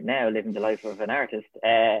regretting it now, living the life of an artist.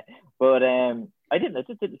 But I didn't. It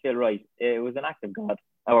just didn't feel right. It was an act of God,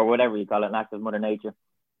 or whatever you call it, an act of Mother Nature.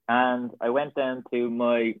 And I went down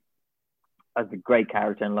to as a great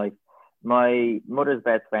character in life, my mother's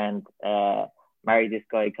best friend married this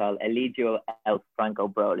guy called Eligio El Franco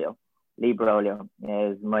Broglio. Lee Broglio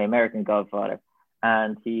is my American godfather.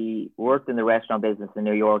 And he worked in the restaurant business in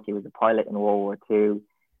New York. He was a pilot in World War II.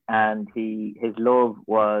 And his love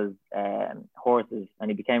was horses,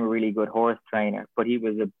 and he became a really good horse trainer. But he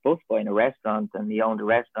was a busboy in a restaurant, and he owned a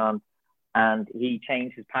restaurant, and he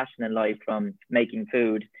changed his passion in life from making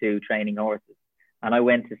food to training horses. And I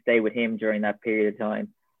went to stay with him during that period of time.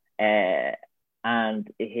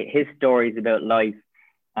 And his stories about life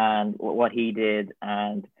and what he did,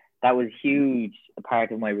 and that was huge, a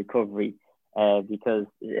part of my recovery. Because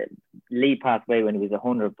Lee passed away when he was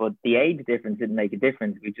 100, but the age difference didn't make a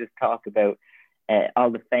difference. We just talked about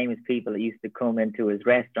all the famous people that used to come into his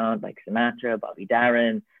restaurant, like Sinatra, Bobby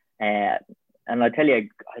Darin. And I'll tell you,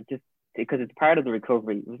 because it's part of the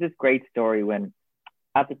recovery, it was this great story when,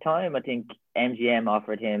 at the time, I think MGM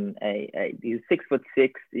offered him he was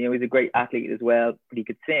 6'6", he's a great athlete as well, but he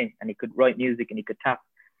could sing and he could write music and he could tap.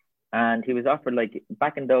 And he was offered,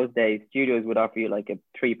 back in those days, studios would offer you a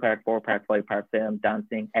 3-part, 4-part, 5-part film,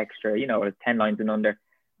 dancing, extra, or 10 lines and under.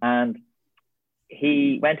 And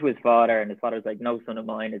he went to his father, and his father was like, no son of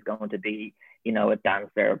mine is going to be, a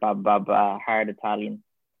dancer, blah, blah, blah, hard Italian.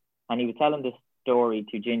 And he was telling this story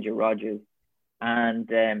to Ginger Rogers, and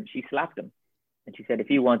she slapped him. And she said, if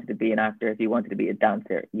you wanted to be an actor, if you wanted to be a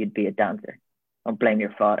dancer, you'd be a dancer. Don't blame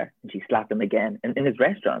your father. And she slapped him again in his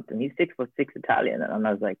restaurant. And he's 6'6" Italian. And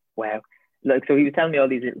I was like, wow. So he was telling me all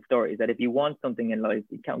these little stories that if you want something in life,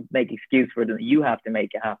 you can't make excuse for it. You have to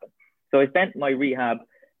make it happen. So I spent my rehab.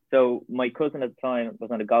 So my cousin at the time was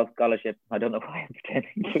on a golf scholarship. I don't know why I'm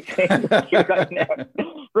pretending to say this right now.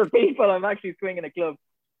 For people, I'm actually swinging a club.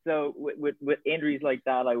 So with injuries like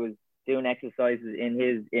that, I was doing exercises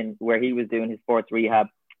in where he was doing his sports rehab.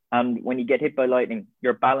 And when you get hit by lightning,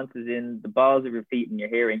 your balance is in the balls of your feet and your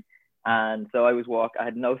hearing. And so I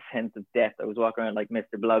had no sense of depth. I was walking around like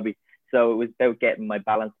Mr. Blobby. So it was about getting my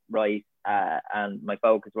balance right, and my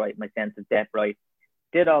focus right, my sense of depth right.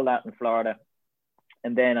 Did all that in Florida.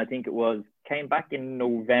 And then I think came back in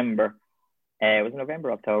November. It was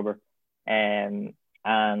November, October. And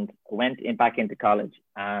went back into college,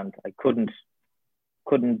 and I couldn't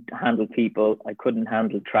handle people. I couldn't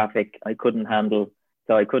handle traffic. I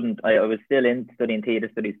was still in studying theatre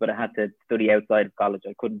studies, but I had to study outside of college.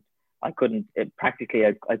 I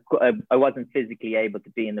wasn't physically able to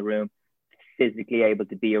be in the room, physically able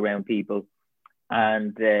to be around people.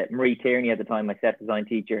 And Marie Tierney at the time, my set design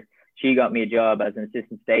teacher, she got me a job as an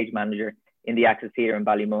assistant stage manager in the Access Theatre in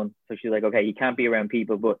Ballymun. So she's like, okay, you can't be around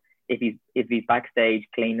people, but if he's backstage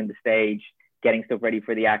cleaning the stage, getting stuff ready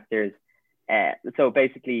for the actors. So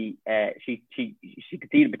basically, she could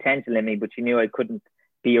see the potential in me, but she knew I couldn't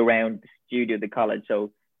be around the studio of the college.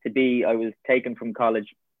 So I was taken from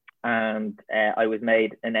college, and I was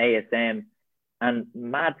made an ASM. And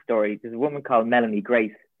mad story, there's a woman called Melanie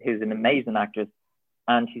Grace, who's an amazing actress,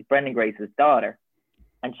 and she's Brendan Grace's daughter.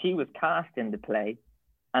 And she was cast in the play,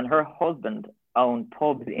 and her husband owned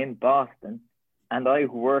pubs in Boston, and I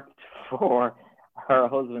worked for her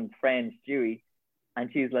husband's friend, Stewie. And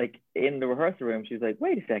she's like, in the rehearsal room, she's like,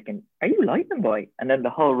 wait a second, are you Lightning Boy? And then the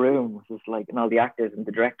whole room was just like, and all the actors and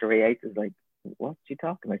the director, Ray is like, what's she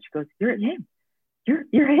talking about? She goes, you're him.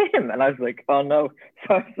 You're him. And I was like, oh no.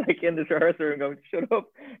 So I was like in this rehearsal room going, shut up,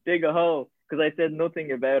 dig a hole. Because I said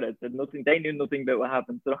nothing about it. Said nothing. They knew nothing about what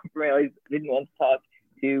happened. So I didn't want to talk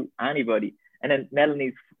to anybody. And then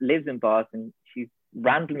Melanie lives in Boston. She's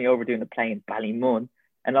randomly over doing a play in Ballymun.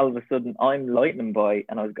 And all of a sudden, I'm Lightning Boy.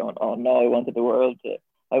 And I was going, oh no, I wanted the world to...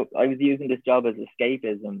 I was using this job as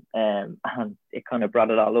escapism. And it kind of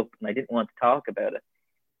brought it all up. And I didn't want to talk about it.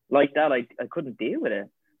 Like that, I couldn't deal with it.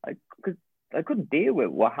 I couldn't deal with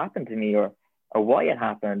what happened to me, or why it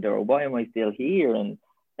happened, or why am I still here, and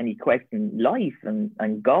you question life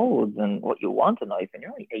and goals and what you want in life, and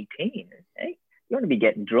you're only 18. Eh? You want to be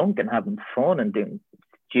getting drunk and having fun and doing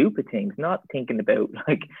stupid things, not thinking about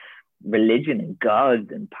like religion and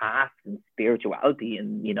gods and past and spirituality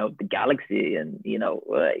and the galaxy, and it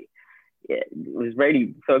was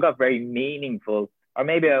very, so it got very meaningful, or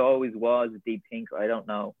maybe I always was a deep thinker. I don't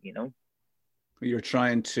know. You're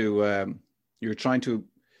trying to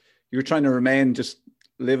remain just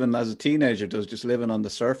living as a teenager does, just living on the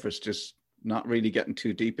surface, just not really getting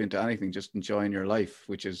too deep into anything, just enjoying your life,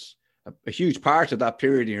 which is a huge part of that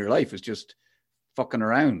period in your life, is just fucking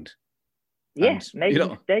around. Yeah,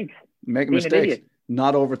 making mistakes,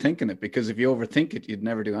 not overthinking it, because if you overthink it, you'd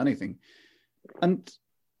never do anything. And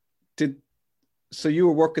so you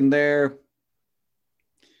were working there.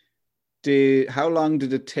 How long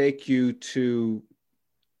did it take you to,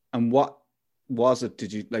 and what was it?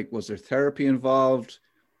 Did you was there therapy involved?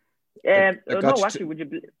 No, actually, would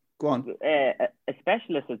you go on? A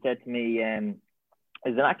specialist had said to me,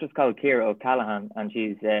 there's an actress called Ciara O'Callaghan, and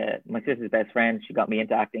she's my sister's best friend. She got me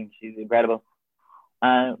into acting. She's incredible.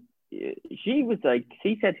 She was like,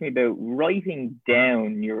 she said to me about writing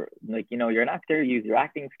down you're an actor, use your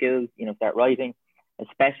acting skills, start writing. A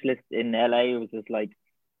specialist in LA was just like,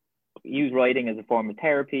 use writing as a form of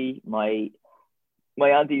therapy. My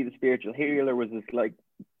auntie, the spiritual healer, was just like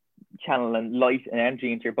channeling light and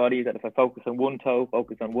energy into your body, that if I focus on one toe,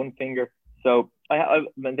 focus on one finger. So and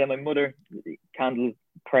then my mother, candles,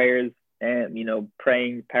 prayers,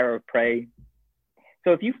 praying, power of pray.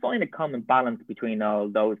 So if you find a common balance between all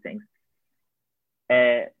those things,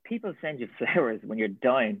 people send you flowers when you're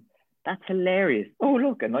dying. That's hilarious. Oh,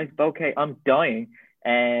 look, a nice bouquet. I'm dying.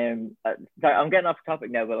 Sorry, I'm getting off topic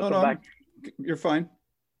now, but I'll come back. You're fine.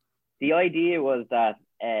 The idea was that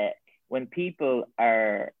when people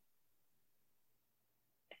are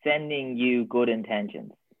sending you good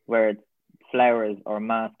intentions, where it's flowers or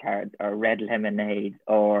mass cards or red lemonade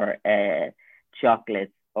or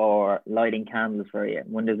chocolates or lighting candles for you,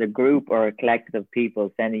 when there's a group or a collective of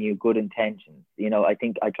people sending you good intentions, I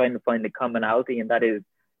think I try to find the commonality, and that is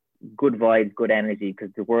good vibes, good energy,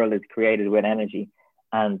 because the world is created with energy.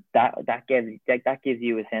 And that gives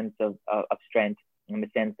you a sense of strength, and a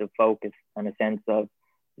sense of focus, and a sense of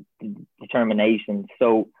determination.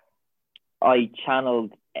 So I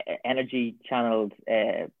channeled energy,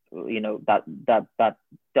 that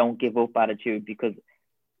don't give up attitude, because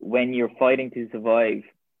when you're fighting to survive,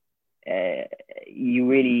 you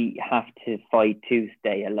really have to fight to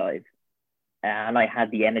stay alive. And I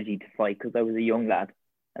had the energy to fight because I was a young lad,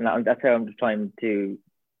 and that's how I'm trying to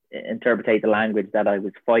interpret the language, that I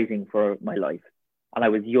was fighting for my life. and I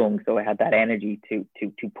was young, so I had that energy to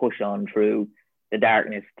push on through the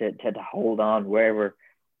darkness, to hold on wherever.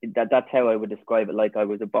 That's how I would describe it. Like I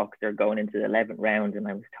was a boxer going into the 11th round, and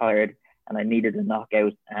I was tired, and I needed a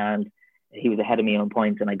knockout, and he was ahead of me on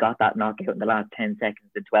points, and I got that knockout in the last 10 seconds,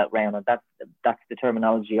 the 12th round, and that's the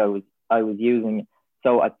terminology I was using.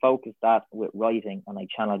 So I focused that with writing, and I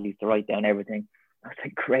channeled, used to write down everything. I was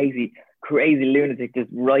like crazy lunatic, just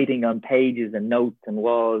writing on pages and notes and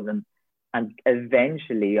walls, and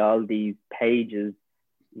eventually all these pages,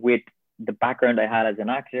 with the background I had as an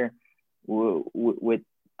actor, with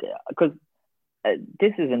because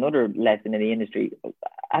this is another lesson in the industry.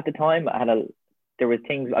 At the time, there were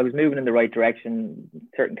things, I was moving in the right direction.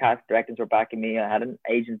 Certain cast directors were backing me. I had an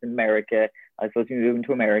agent in America. I was supposed to be moving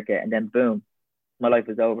to America, and then boom, my life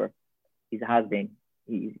was over. He has been.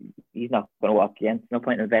 He's not going to walk again. There's no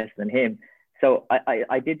point in investing in him. So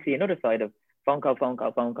I did see another side of phone call,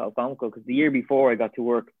 because the year before I got to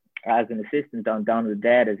work as an assistant on Dawn of the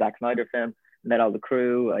Dead, a Zack Snyder film, met all the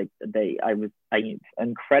crew. I was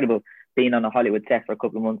incredible being on a Hollywood set for a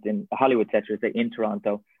couple of months, in a Hollywood set, in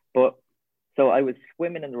Toronto. But so I was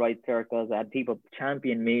swimming in the right circles. I had people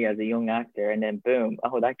champion me as a young actor, and then boom,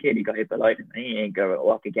 oh, that kid, he got hit by lightning. He ain't going to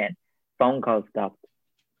walk again. Phone call stopped.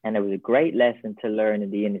 And it was a great lesson to learn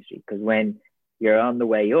in the industry, because when you're on the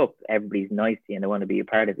way up, everybody's nice to you and they want to be a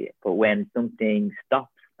part of you. But when something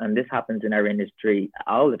stops, and this happens in our industry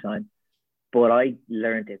all the time, but I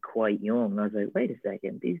learned it quite young. I was like, wait a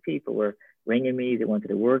second, these people were ringing me, they wanted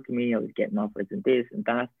to work with me, I was getting offers and this and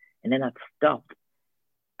that, and then that stopped.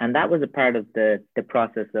 And that was a part of the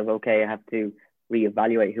process of, okay, I have to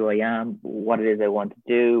reevaluate who I am, what it is I want to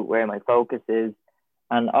do, where my focus is.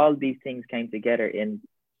 And all these things came together in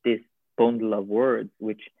this bundle of words,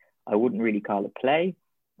 which I wouldn't really call a play.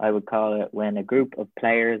 I would call it when a group of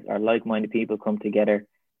players or like-minded people come together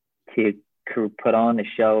to put on a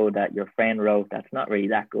show that your friend wrote that's not really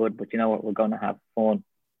that good, but you know what, we're going to have fun.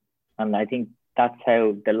 And I think that's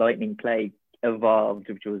how the Lightning play evolved,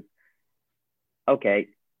 which was, okay,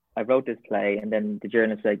 I wrote this play, and then the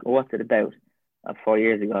journalist was like, oh, what's it about? 4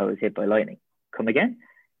 years ago, I was hit by lightning. Come again?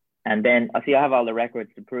 And then I have all the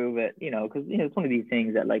records to prove it, because, it's one of these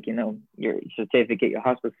things that, like, your certificate, your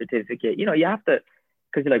hospital certificate, you have to,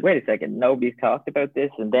 because you're like, wait a second, nobody's talked about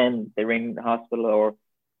this. And then they ring the hospital, or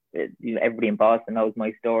everybody in Boston knows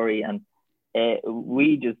my story. And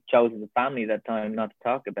we just chose as a family that time not to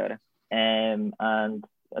talk about it. And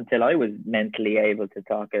until I was mentally able to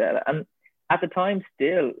talk about it. And at the time,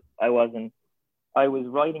 still, I was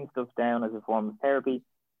writing stuff down as a form of therapy.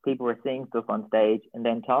 People were seeing stuff on stage and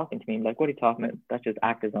then talking to me. I'm like, what are you talking about? That's just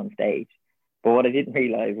actors on stage. But what I didn't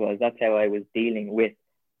realize was that's how I was dealing with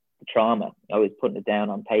the trauma. I was putting it down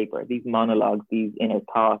on paper. These monologues, these inner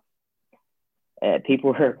thoughts. I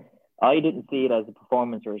didn't see it as a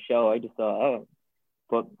performance or a show. I just thought, oh,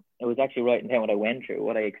 but it was actually writing down what I went through,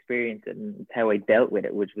 what I experienced, and how I dealt with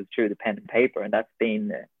it, which was through the pen and paper. And that's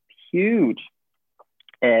been a huge,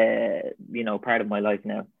 part of my life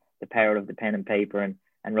now, the power of the pen and paper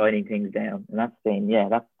and writing things down. And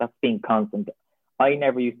that's been constant. I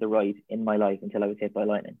never used to write in my life until I was hit by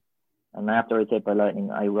lightning. And after I was hit by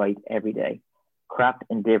lightning, I write every day. Crap,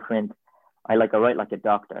 indifferent. I write like a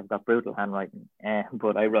doctor. I've got brutal handwriting,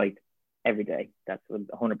 but I write every day. That's 100%.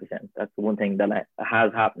 That's the one thing that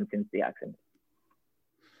has happened since the accident.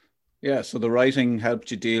 Yeah, so the writing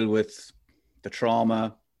helped you deal with the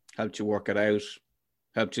trauma, helped you work it out,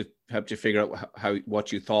 helped you figure out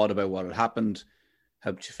what you thought about what had happened,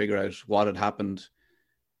 helped you figure out what had happened,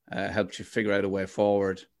 helped you figure out a way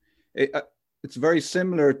forward. It's very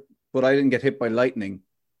similar, but I didn't get hit by lightning.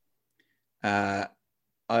 I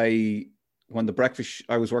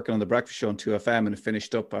was working on the breakfast show on 2FM, and it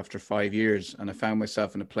finished up after 5 years, and I found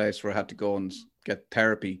myself in a place where I had to go and get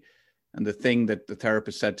therapy. And the thing that the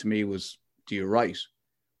therapist said to me was, do you write?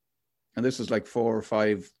 And this was like 4 or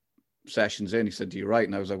 5 sessions in. He said, do you write?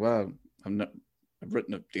 And I was like, well, I've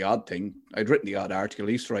written the odd thing. I'd written the odd article.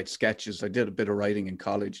 I used to write sketches. I did a bit of writing in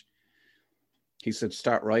college. He said,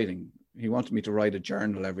 start writing. He wanted me to write a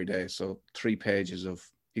journal every day. So 3 pages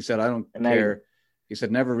he said, I don't care. He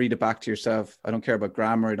said, never read it back to yourself. I don't care about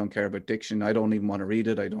grammar. I don't care about diction. I don't even want to read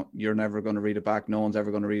it. You're never going to read it back. No one's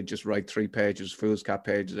ever going to read it. Just write 3 pages, foolscap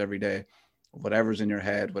pages every day. Whatever's in your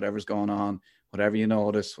head, whatever's going on, whatever you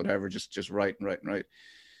notice, whatever, just write and write and write.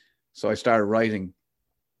 So I started writing,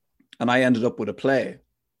 and I ended up with a play.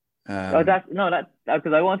 Because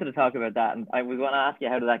I wanted to talk about that, and I was going to ask you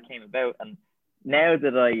how that came about. And now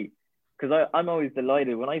that because I'm always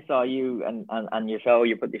delighted when I saw you and your show,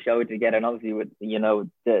 you put the show together, and obviously with the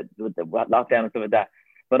lockdown and stuff like that.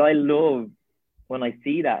 But I love when I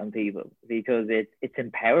see that in people, because it's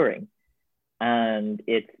empowering, and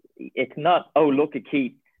it's not, oh, look at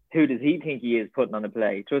Keith, who does he think he is putting on a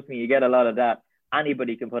play? Trust me, you get a lot of that.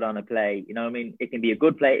 Anybody can put on a play, you know what I mean? It can be a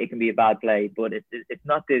good play, it can be a bad play, but it's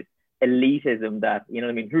not this elitism that, you know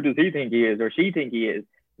what I mean, who does he think he is or she think he is?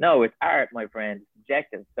 No, it's art, my friend. It's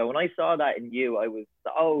objective. So when I saw that in you, I was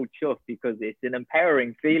so chuffed, because it's an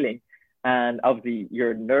empowering feeling. And obviously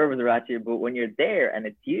your nerves are at you, but when you're there and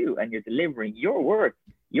it's you and you're delivering your work,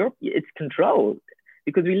 it's control.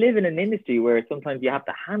 Because we live in an industry where sometimes you have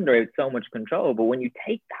to hand out so much control. But when you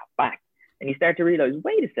take that back and you start to realize,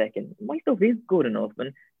 wait a second, my stuff is good enough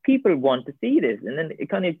and people want to see this. And then it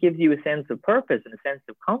kind of gives you a sense of purpose and a sense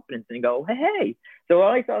of confidence, and you go, hey. So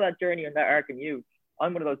I saw that journey and that arc in you.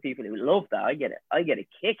 I'm one of those people who love that. I get a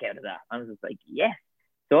kick out of that. I was just like, yes.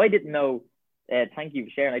 So I didn't know, thank you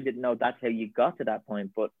for sharing. I didn't know that's how you got to that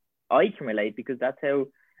point, but I can relate, because that's how,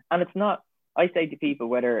 and it's not, I say to people,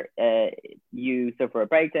 whether you suffer a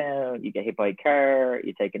breakdown, you get hit by a car,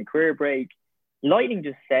 you're taking a career break, lightning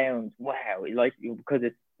just sounds, wow, like, because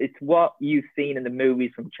it's what you've seen in the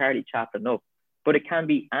movies from Charlie Chaplin up, but it can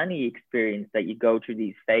be any experience that you go through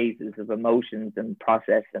these phases of emotions and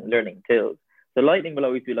process and learning tools. So lightning will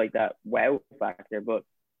always be like that wow factor, but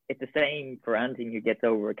it's the same for anything who gets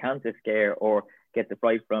over a cancer scare or gets a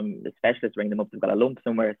fright from the specialist ringing them up, they've got a lump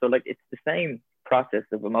somewhere. So like, it's the same process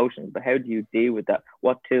of emotions, but how do you deal with that?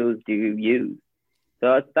 What tools do you use?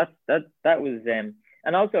 So that was,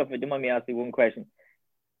 and also, if you don't mind me asking one question,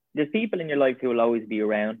 there's people in your life who will always be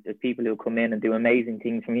around. There's people who come in and do amazing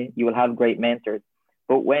things for you. You will have great mentors.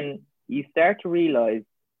 But when you start to realize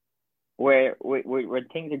where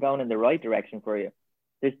things are going in the right direction for you,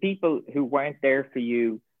 there's people who weren't there for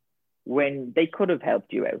you when they could have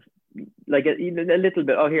helped you out. Like a little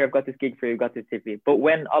bit, oh, here, I've got this gig for you, I've got this tip for you. But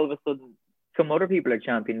when all of a sudden some other people are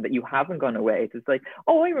championing that you haven't gone away, it's like,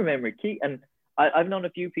 oh, I remember Keith. And I've known a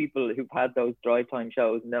few people who've had those drive time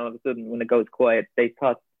shows, and then all of a sudden when it goes quiet, they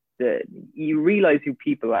thought that you realize who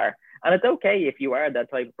people are. And it's okay if you are that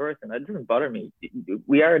type of person. It doesn't bother me.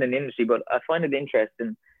 We are in an industry, but I find it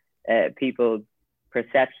interesting, people's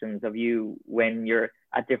perceptions of you when you're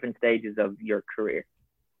at different stages of your career.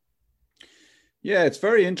 Yeah, it's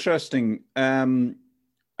very interesting.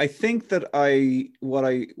 I think that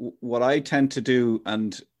what I tend to do,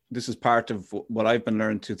 and this is part of what I've been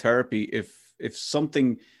learning through therapy, if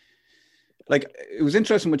something, like, it was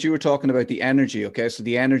interesting what you were talking about, the energy, okay? So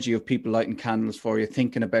the energy of people lighting candles for you,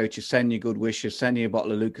 thinking about you, sending you good wishes, sending you a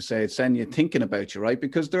bottle of Lucozade, sending you, thinking about you, right?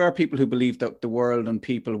 Because there are people who believe that the world and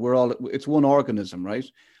people, it's one organism, right?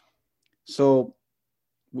 So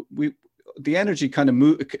the energy kind of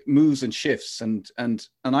moves and shifts, and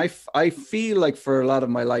I feel like for a lot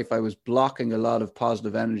of my life I was blocking a lot of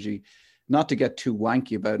positive energy, not to get too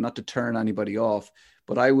wanky about it, not to turn anybody off,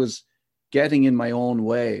 but I was getting in my own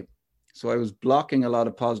way. So I was blocking a lot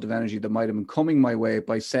of positive energy that might have been coming my way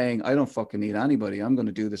by saying, I don't fucking need anybody, I'm going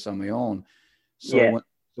to do this on my own. So yeah.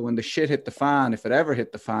 When the shit hit the fan, if it ever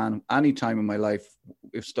hit the fan, any time in my life,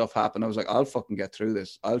 if stuff happened, I was like, I'll fucking get through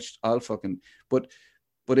this. I'll fucking, but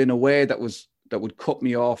in a way that would cut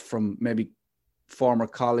me off from maybe former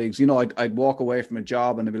colleagues. You know, I'd walk away from a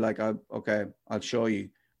job and I'd be like, okay, I'll show you,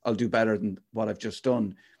 I'll do better than what I've just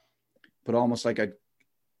done. But almost like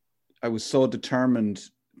I was so determined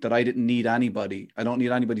that I didn't need anybody. I don't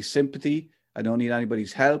need anybody's sympathy. I don't need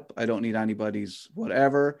anybody's help. I don't need anybody's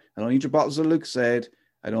whatever. I don't need your bottles of Lucozade.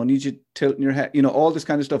 I don't need you tilting your head, you know, all this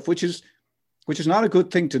kind of stuff, which is not a good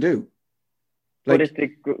thing to do. Like,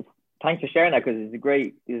 but thanks for sharing that, because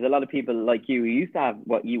there's a lot of people like you who used to have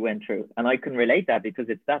what you went through. And I can relate that, because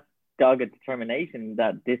it's that dogged determination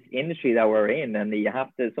that this industry that we're in, and you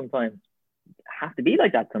have to be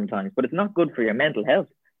like that sometimes, but it's not good for your mental health,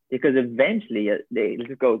 because eventually it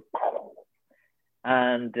just goes.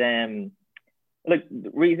 And look,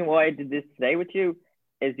 the reason why I did this today with you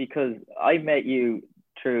is because I met you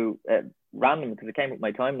through random, because it came up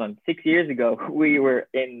my timeline. 6 years ago, we were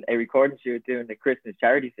in a recording studio doing the Christmas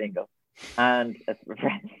charity single, and that's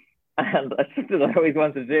something I always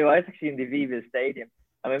wanted to do. I was actually in the Viva Stadium,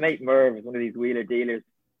 and my mate Merv is one of these wheeler dealers.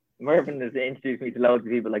 Mervyn has introduced me to loads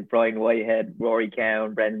of people like Brian Whitehead, Rory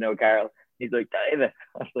Cowan, Brendan O'Carroll. He's like, David.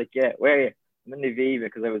 I was like, yeah, where are you? I'm in the Viva,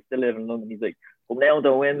 because I was still living in London. He's like, well, down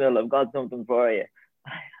the windmill, I've got something for you.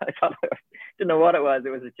 I thought, didn't know what it was. It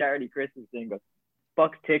was a charity Christmas single.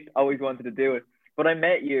 Box ticked, always wanted to do it. But I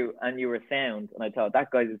met you and you were sound, and I thought, that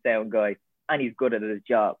guy's a sound guy and he's good at his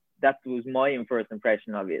job. That was my first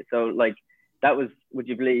impression of you. So like, that was, would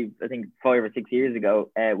you believe, I think 5 or 6 years ago,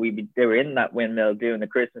 they were in that windmill doing the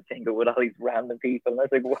Christmas single with all these random people. And I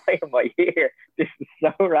was like, why am I here? This is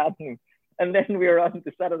so random. And then we were on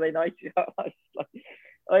the Saturday night show. I was like,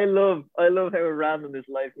 I love how random this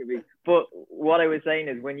life can be. But what I was saying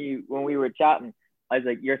is when we were chatting, I was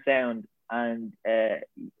like, you're sound, and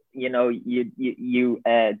you know, you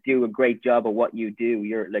do a great job of what you do.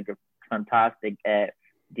 You're like a fantastic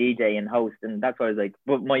DJ and host, and that's why I was like.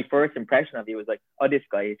 But my first impression of you was like, oh, this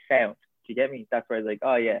guy is sound. Do you get me? That's where I was like,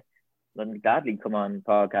 oh yeah, let me gladly come on the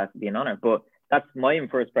podcast, it'd be an honor. But that's my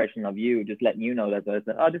first impression of you, just letting you know that I was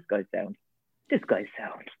like, oh, this guy's sound. This guy's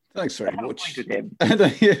sound. Thanks very much.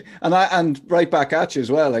 And right back at you as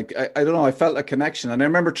well. Like I don't know, I felt a connection, and I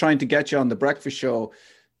remember trying to get you on the breakfast show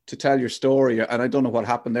to tell your story, and I don't know what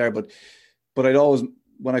happened there, but I'd always,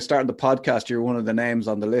 when I started the podcast, you're one of the names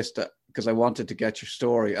on the list because I wanted to get your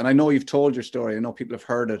story, and I know you've told your story. I know people have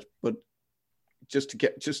heard it, but I just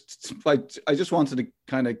wanted to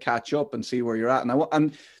kind of catch up and see where you're at,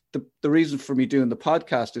 and the reason for me doing the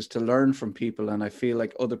podcast is to learn from people, and I feel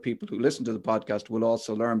like other people who listen to the podcast will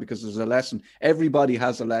also learn, because there's a lesson. Everybody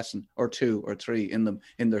has a lesson or two or three in them,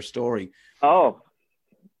 in their story. Oh,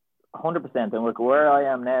 100%. And look, where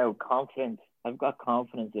I am now, confident. I've got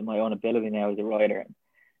confidence in my own ability now as a writer,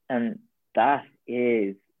 and that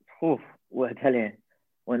is, well, I tell you,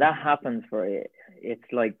 when that happens for you, it's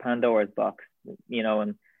like Pandora's box, you know,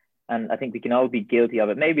 and I think we can all be guilty of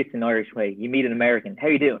it. Maybe it's an Irish way. You meet an American, how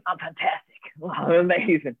you doing? I'm fantastic. Wow, I'm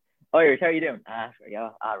amazing. Irish, how you doing?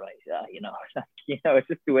 Yeah, all right. You know, it's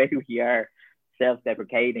just the way we are,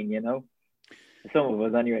 self-deprecating, you know. Some of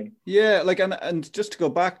us anyway. Yeah, like, and just to go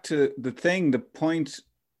back to the point,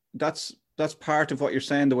 that's part of what you're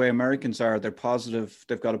saying, the way Americans are. They're positive,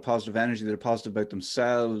 they've got a positive energy, they're positive about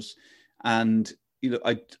themselves. And, you know,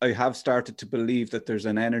 I have started to believe that there's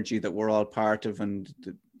an energy that we're all part of, and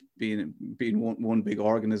being one big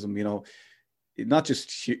organism, you know, not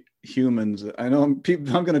just humans. I know I'm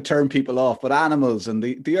going to turn people off, but animals and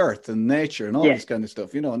the earth and nature and all this kind of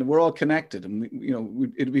stuff, you know, and we're all connected, and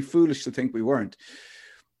it'd be foolish to think we weren't.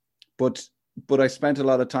 But I spent a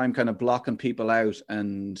lot of time kind of blocking people out,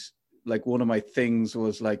 and like one of my things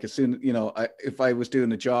was like, as soon, you know, if I was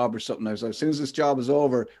doing a job or something, I was like, as soon as this job is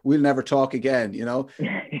over, we'll never talk again, you know.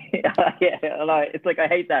 Yeah, it's like, I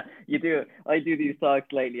hate that. I do these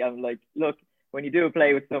talks lately. I'm like, look, when you do a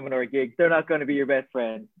play with someone or a gig, they're not going to be your best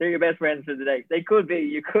friend. They're your best friends for the day. They could be.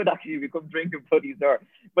 You could actually become drinking buddies,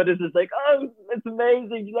 but it's just like, oh, it's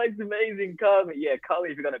amazing. Life's amazing. Call me. Yeah, call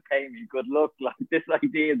me if you're going to pay me. Good luck. Like this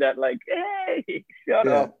idea that, like, hey, shut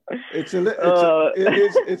up. It's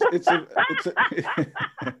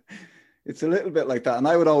a little bit like that. And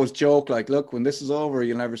I would always joke, like, look, when this is over,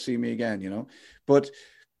 you'll never see me again, you know. But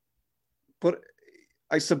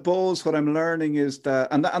I suppose what I'm learning is that,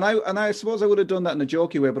 and I suppose I would have done that in a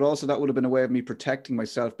jokey way, but also that would have been a way of me protecting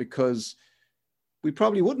myself, because we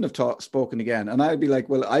probably wouldn't have spoken again. And I'd be like,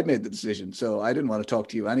 well, I made the decision, so I didn't want to talk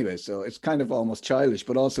to you anyway. So it's kind of almost childish,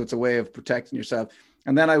 but also it's a way of protecting yourself.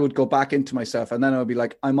 And then I would go back into myself, and then I would be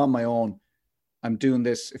like, I'm on my own. I'm doing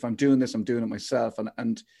this. If I'm doing this, I'm doing it myself.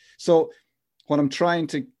 And so what I'm trying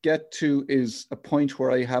to get to is a point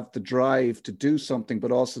where I have the drive to do something,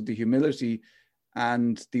 but also the humility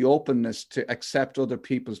and the openness to accept other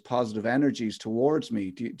people's positive energies towards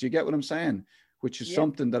me. Do you get what I'm saying? Which is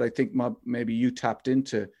something that I think maybe you tapped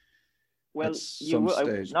into. Well, at some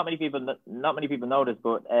stage. Not many people know this,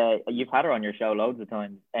 but you've had her on your show loads of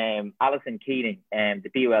times. Alison Keating,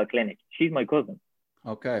 the Be Well Clinic. She's my cousin.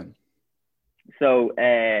 Okay. So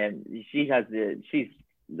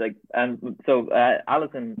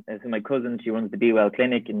Alison is my cousin. She runs the Be Well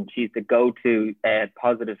Clinic, and she's the go-to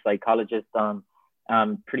positive psychologist on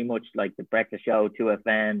pretty much like the breakfast show,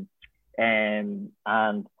 2FM, and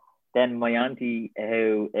then my auntie,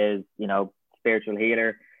 who is, you know, spiritual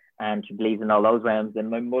healer, and she believes in all those realms, and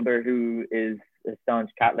my mother, who is a staunch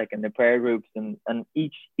Catholic, in the prayer groups, and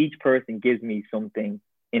each person gives me something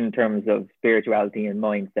in terms of spirituality and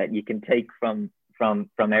mindset you can take from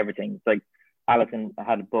everything. It's like Alison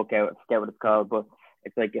had a book out, I forget what it's called, but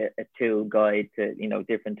it's like a tool guide to, you know,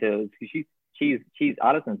 different tools. She's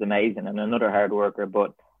Alison's amazing and another hard worker,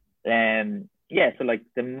 but so like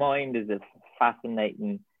the mind is a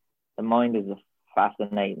fascinating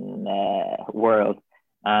world,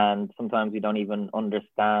 and sometimes we don't even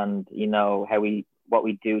understand, you know, what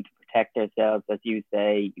we do to protect ourselves. As you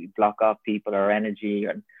say, you block off people or energy,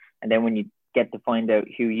 and then when you get to find out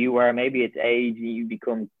who you are, maybe it's age, you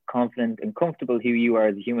become confident and comfortable who you are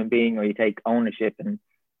as a human being, or you take ownership. And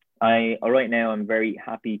right now I'm very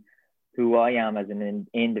happy who I am as an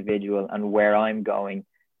individual, and where I'm going,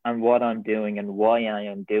 and what I'm doing, and why I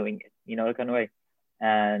am doing it, you know, that kind of way.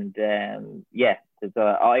 And I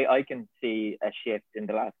can see a shift in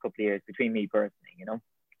the last couple of years between me personally, you know.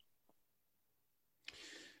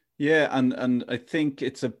 Yeah, and I think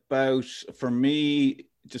it's about, for me,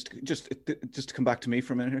 just to come back to me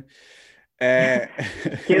for a minute here.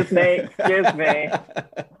 Excuse me, excuse me.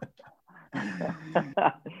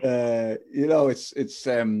 You know, it's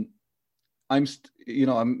I'm mid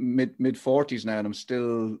 40s now,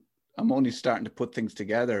 and I'm only starting to put things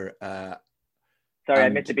together. Sorry, I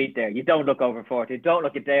missed the beat there. You don't look over 40. Don't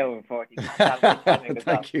look a day over 40.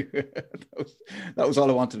 Thank you. That was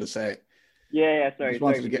all I wanted to say. Yeah. Sorry.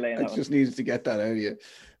 I just needed to get that out of you.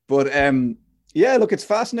 But yeah, look, it's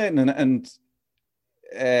fascinating, and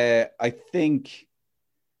I think,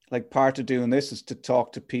 like, part of doing this is to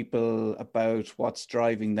talk to people about what's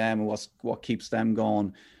driving them and what keeps them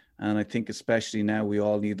going. And I think especially now we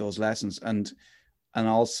all need those lessons. And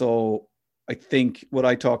also, I think what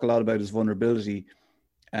I talk a lot about is vulnerability.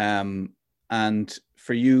 And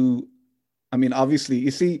for you, I mean, obviously,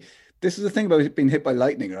 you see, this is the thing about being hit by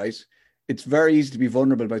lightning, right? It's very easy to be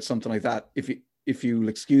vulnerable about something like that. If you'll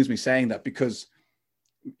excuse me saying that, because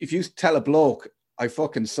if you tell a bloke, I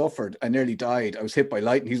fucking suffered, I nearly died, I was hit by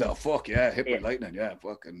lightning, he's like, oh, fuck yeah, hit by lightning, yeah,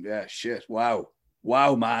 fucking yeah, shit, wow,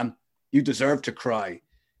 man, you deserve to cry,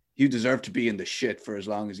 you deserve to be in the shit for as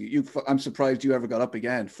long as you I'm surprised you ever got up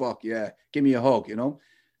again, fuck yeah, give me a hug, you know.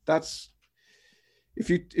 That's if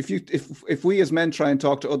we as men try and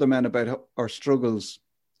talk to other men about our struggles,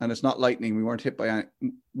 and it's not lightning, we weren't hit by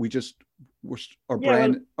anything,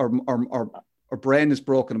 our brain is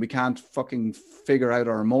broken, we can't fucking figure out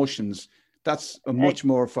our emotions. That's a much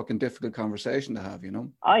more fucking difficult conversation to have, you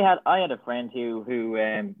know. I had a friend who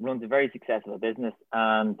runs a very successful business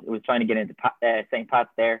and was trying to get into St. Pat's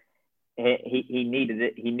there. He needed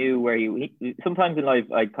it. He knew where he sometimes in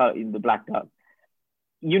life, I call it the black dog.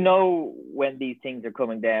 You know when these things are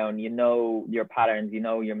coming down, you know your patterns, you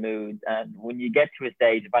know your moods. And when you get to a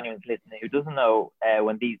stage, if anyone's listening who doesn't know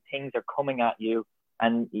when these things are coming at you,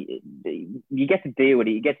 and you get to deal with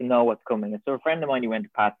it, you get to know what's coming. And so a friend of mine, he went to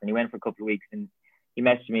Pat's, and he went for a couple of weeks, and he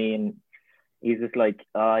messaged me, and he's just like,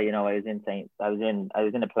 oh, you know, I was in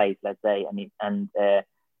a place, let's say, and I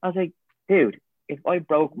was like, dude, if I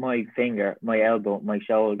broke my finger, my elbow, my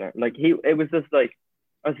shoulder, like I was just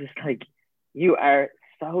like, you are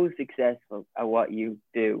so successful at what you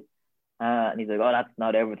do. And he's like, oh, that's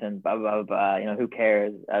not everything, blah, blah, blah, blah. You know, who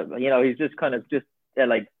cares? You know, he's just kind of just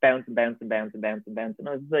like bouncing. I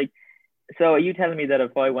was like, so are you telling me that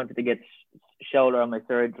if I wanted to get shoulder on my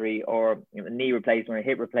surgery, or knee replacement or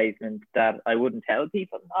hip replacement, that I wouldn't tell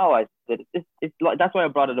people? No, I said, it's like, that's why I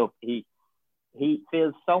brought it up. He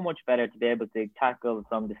feels so much better to be able to tackle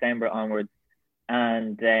from December onwards.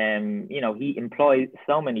 And, you know, he employs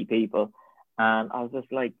so many people. And I was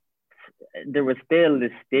just like, there was still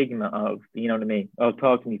this stigma of, you know what I mean? Oh,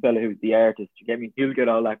 talk to me, fella who's the artist. You get me? You'll get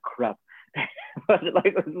all that crap. But like,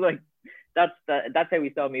 it was like, that's how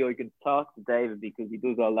we saw me. I can talk to David because he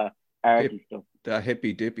does all that arty stuff. That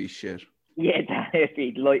hippy dippy shit. Yeah, that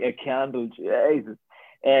hippie, light a candle, Jesus.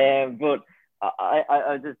 But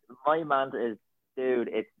I just, my mantra is, dude,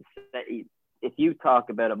 if you talk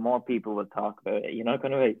about it, more people will talk about it. You're not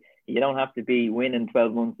going to, you don't have to be winning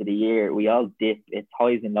 12 months of the year. We all dip. It's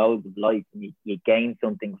highs and lows of life, and you gain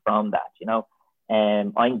something from that, you know.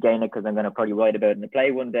 I'm gaining it because I'm going to probably write about it in the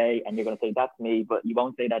play one day, and you're going to say that's me, but you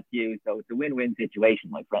won't say that to you. So it's a win-win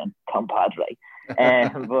situation, my friend, compadre.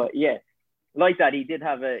 But yeah, like that, he did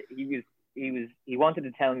have he wanted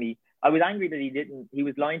to tell me. I was angry that he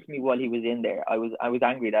was lying to me while he was in there. I was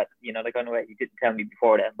angry that, you know, like, on the way, he didn't tell me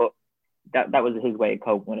before then, but that was his way of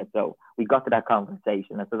coping with it. So we got to that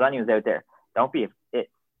conversation. And so if anyone's out there, don't be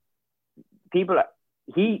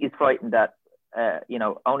he is frightened that, you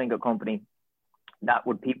know, owning a company,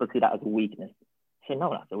 people see that as a weakness. I say,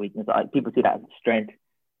 no, that's a weakness. People see that as a strength.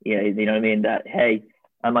 Yeah, you know what I mean? That, hey,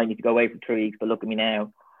 I might need to go away for 3 weeks, but look at me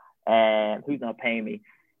now. Who's not paying me?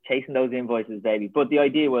 Chasing those invoices, baby. But the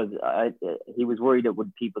idea was, he was worried that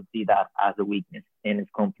would people see that as a weakness in his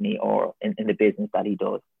company or in the business that he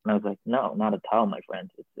does. And I was like, no, not at all, my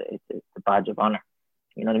friend. It's a badge of honor.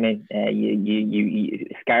 You know what I mean? You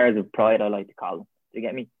scars of pride, I like to call them. Do you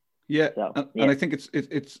get me? Yeah, so, and I think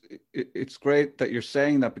it's great that you're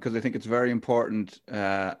saying that, because I think it's very important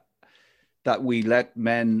that we let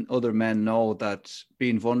other men know that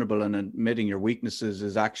being vulnerable and admitting your weaknesses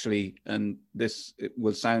is actually, and it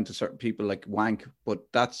will sound to certain people like wank, but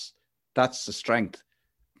that's a strength.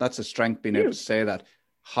 That's a strength, being able to say that.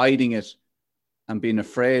 Hiding it and being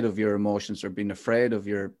afraid of your emotions, or being afraid of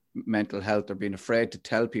your mental health, or being afraid to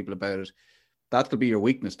tell people about it, that'll be your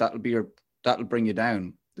weakness. That'll bring you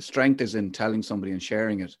down. The strength is in telling somebody and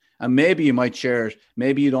sharing it. And maybe you might share it.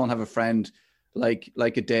 Maybe you don't have a friend like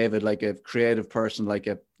a David, like a creative person, like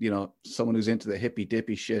a, someone who's into the hippy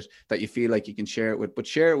dippy shit that you feel like you can share it with, but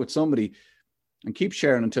share it with somebody and keep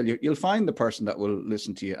sharing until you'll find the person that will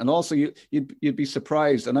listen to you. And also you'd be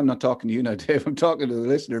surprised, and I'm not talking to you now, Dave, I'm talking to the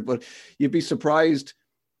listener, but you'd be surprised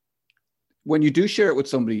when you do share it with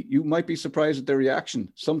somebody. You might be surprised at their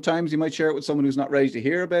reaction. Sometimes you might share it with someone who's not ready to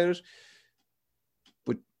hear about it,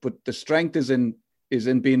 but the strength is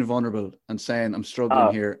in being vulnerable and saying, I'm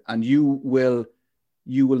struggling here. And you will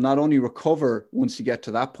not only recover once you get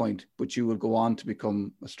to that point, but you will go on to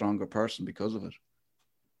become a stronger person because of it.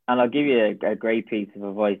 And I'll give you a great piece of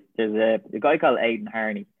advice. There's a guy called Aidan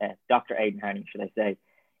Harney, Dr. Aidan Harney, should I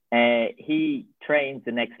say. He trains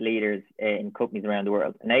the next leaders in companies around the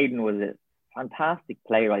world. And Aidan was a fantastic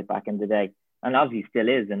playwright back in the day. And obviously still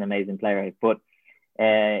is an amazing playwright. But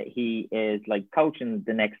he is like coaching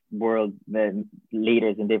the next world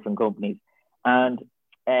leaders in different companies. And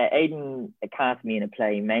Aidan cast me in a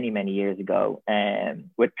play many, many years ago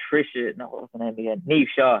with Trisha, no, what was the name again? Neve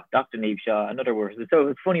Shaw, Dr. Neve Shaw, another word. So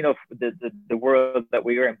it's funny enough, the world that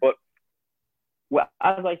we were in. But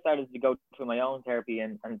as I started to go through my own therapy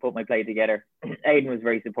and put my play together, Aidan was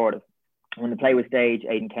very supportive. When the play was staged,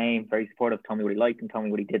 Aidan came, very supportive, told me what he liked and told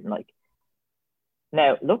me what he didn't like.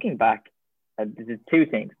 Now, looking back, there's two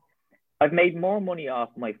things. I've made more money off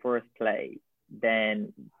my first play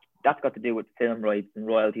than, that's got to do with film rights and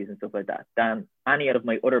royalties and stuff like that, than any out of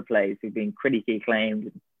my other plays who've been critically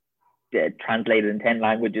acclaimed, translated in 10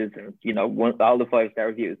 languages, and, all the 5-star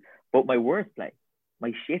reviews. But my worst play,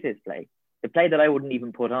 my shittest play, the play that I wouldn't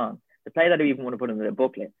even put on, the play that I even want to put in the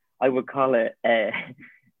booklet, I would call it a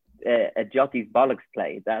Jotty's Bollocks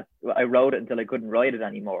play. That I wrote it until I couldn't write it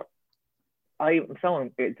anymore.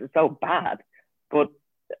 It's so bad. But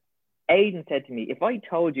Aidan said to me, if I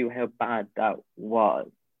told you how bad that was,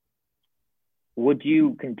 would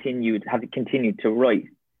you have continued to write?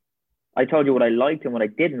 I told you what I liked and what I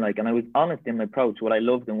didn't like, and I was honest in my approach, what I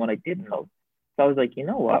loved and what I didn't love. So I was like, you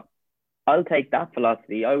know what? I'll take that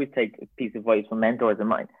philosophy. I always take a piece of advice from mentors of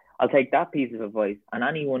mine. I'll take that piece of advice, and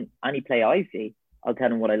any play I see, I'll tell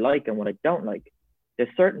them what I like and what I don't like. There's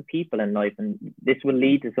certain people in life, and this will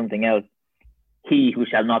lead to something else. He who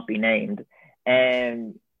shall not be named.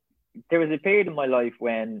 And there was a period in my life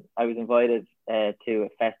when I was invited to a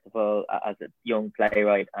festival as a young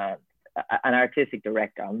playwright, and an artistic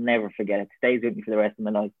director, I'll never forget it, stays with me for the rest of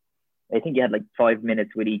my life. I think you had like 5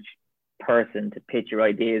 minutes with each person to pitch your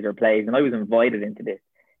ideas or plays, and I was invited into this.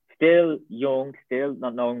 Still young, still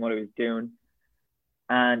not knowing what I was doing.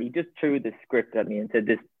 And he just threw the script at me and said,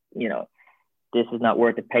 this is not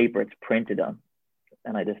worth the paper it's printed on.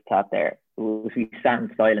 And I just sat there. We sat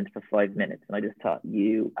in silence for 5 minutes, and I just thought,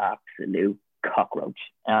 you absolute cockroach.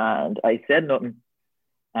 And I said nothing.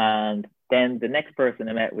 And then the next person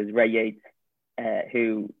I met was Ray Yates,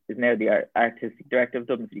 who is now the artistic director of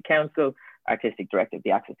Dublin City Council, artistic director of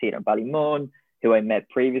the Access Theatre in Ballymun, who I met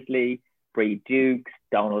previously, Bree Dukes,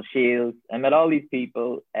 Donald Shields. I met all these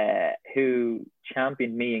people who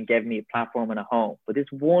championed me and gave me a platform and a home. But this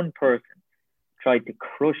one person tried to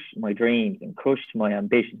crush my dreams and crush my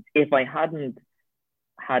ambitions. If I hadn't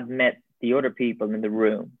had met the other people in the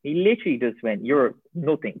room, he literally just went, you're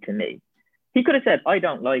nothing to me. He could have said, I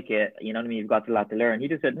don't like it. You know what I mean? You've got a lot to learn. He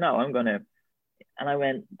just said, no, I'm going to. And I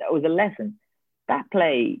went, that was a lesson. That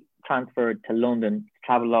play transferred to London,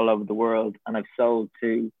 traveled all over the world, and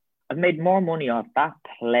I've made more money off that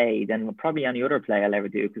play than probably any other play I'll ever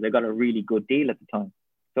do, because I got a really good deal at the time.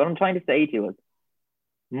 So what I'm trying to say to you is,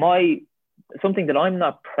 something that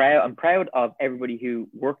I'm proud of everybody who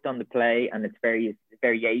worked on the play and its various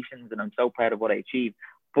variations, and I'm so proud of what I achieved.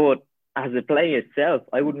 But as a play itself,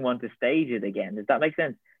 I wouldn't want to stage it again. Does that make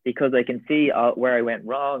sense? Because I can see where I went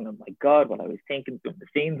wrong. Oh my God, what I was thinking, the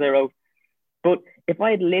scenes I wrote. But if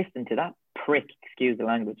I had listened to that prick, excuse the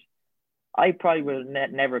language, I probably would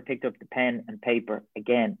have never picked up the pen and paper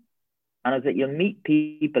again. And I was like, you'll meet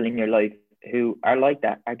people in your life who are like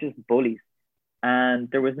that, are just bullies. And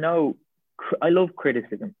there was I love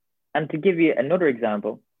criticism. And to give you another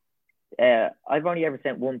example, I've only ever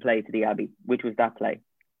sent one play to the Abbey, which was that play.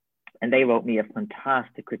 And they wrote me a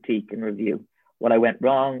fantastic critique and review, what I went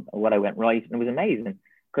wrong and what I went right. And it was amazing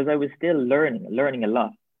because I was still learning a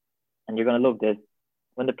lot. And you're going to love this.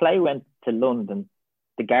 When the play went to London,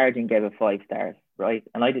 the Guardian gave it 5 stars, right?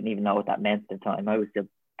 And I didn't even know what that meant at the time. I was still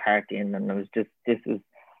partying, and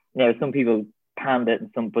some people panned it,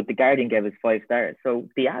 but the Guardian gave us 5 stars. So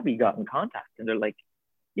the Abbey got in contact, and they're like,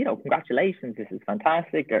 congratulations, this is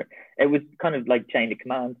fantastic. Or it was kind of like chain of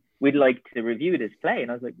command. We'd like to review this play.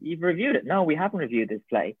 And I was like, you've reviewed it? No, we haven't reviewed this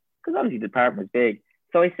play. Because obviously the department was big.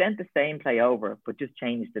 So I sent the same play over, but just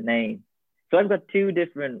changed the name. So I've got two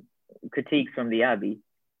different critiques from the Abbey.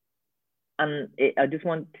 And I just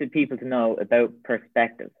want people to know about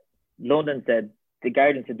perspective. London said, The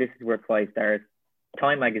Guardian said this is worth 5 stars.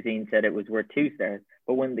 Time magazine said it was worth 2 stars.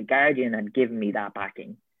 But when The Guardian had given me that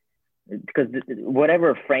backing, because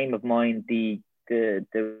whatever frame of mind the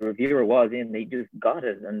reviewer was in, they just got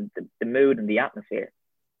it, and the mood and the atmosphere.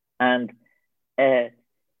 And the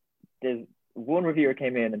one reviewer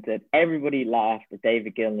came in and said, everybody laughed at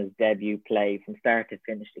David Gilna's debut play from start to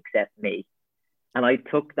finish except me. And I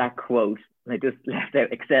took that quote and I just left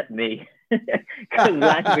out except me, because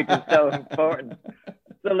language is so important.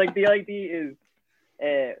 So like the idea is,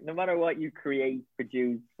 no matter what you create,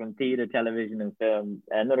 produce from theatre, television and film,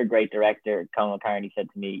 another great director, Conal Carney, said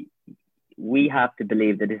to me, we have to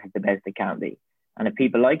believe that this is the best it can be. And if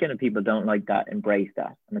people like it and people don't like that, embrace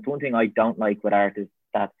that. And it's one thing I don't like with artists,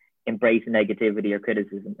 that embrace negativity or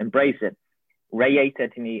criticism. Embrace it. Ray Yates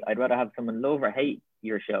said to me, I'd rather have someone love or hate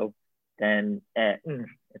your show than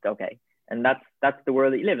it's okay. And that's the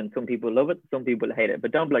world that you live in. Some people love it, some people hate it.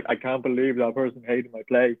 But don't be like, I can't believe that person hated my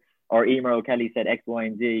play. Or Emer O'Kelly said X, Y,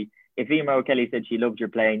 and Z. If Emer O'Kelly said she loved your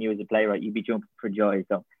play and you as a playwright, you'd be jumping for joy.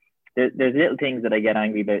 So there's little things that I get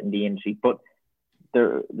angry about in the industry. But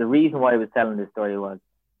the reason why I was telling this story was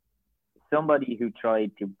somebody who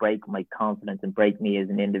tried to break my confidence and break me as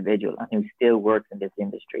an individual, and who still works in this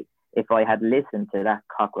industry. If I had listened to that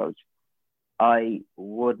cockroach, I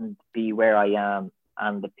wouldn't be where I am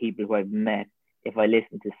and the people who I've met if I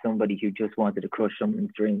listened to somebody who just wanted to crush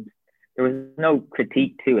someone's dreams. There was no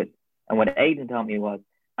critique to it. And what Aidan taught me was,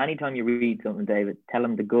 anytime you read something, David, tell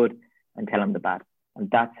them the good and tell them the bad. And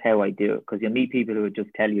that's how I do it, because you'll meet people who would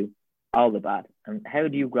just tell you all the bad. And how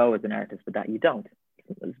do you grow as an artist with that? You don't.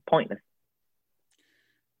 It's pointless.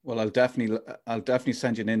 Well, I'll definitely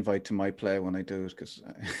send you an invite to my play when I do it, because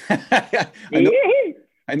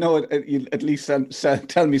I know you at least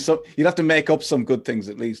tell me some. You'll have to make up some good things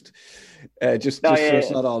at least, just so it's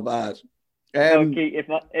not all bad. Okay, if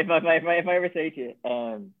I ever say to you,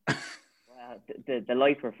 wow, the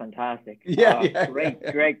lights were fantastic.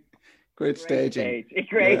 Great staging.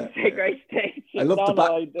 Great stage. I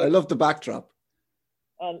love the backdrop.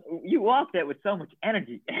 And you walked out with so much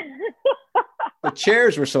energy. The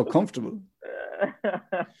chairs were so comfortable.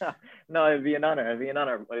 No, it'd be an honor.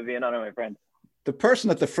 My friend. The person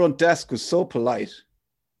at the front desk was so polite.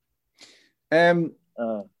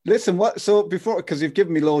 Listen, because you've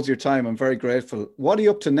given me loads of your time, I'm very grateful. What are you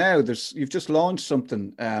up to now? You've just launched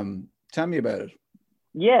something. Tell me about it.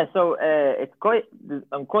 Yeah, so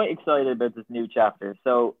I'm quite excited about this new chapter.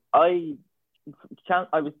 So I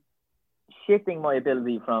was shifting my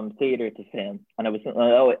ability from theatre to film, and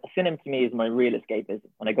cinema to me is my real escapism.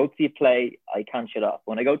 When I go to see a play, I can't shut off.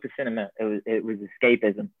 When I go to cinema, it was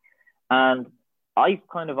escapism, and I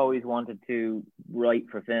kind of always wanted to write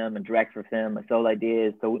for film and direct for film. I sold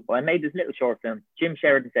ideas, so I made this little short film. Jim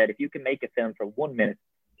Sheridan said, if you can make a film for 1 minute,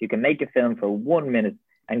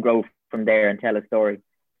 and grow from there and tell a story.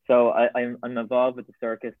 So I'm involved with the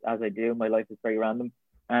circus as I do. My life is very random,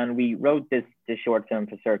 and we wrote this short film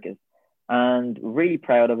for circus. And really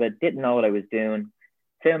proud of it. Didn't know what I was doing.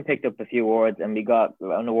 Film picked up a few awards, and we got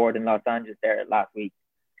an award in Los Angeles there last week.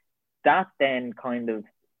 That then kind of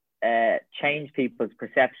changed people's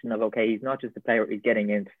perception of, okay, he's not just a player, he's getting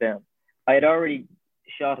into film. I had already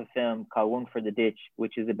shot a film called One for the Ditch,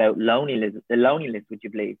 which is about loneliness, would you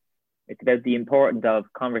believe? It's about the importance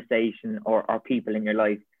of conversation or people in your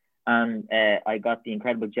life. And I got the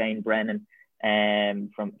incredible Jane Brennan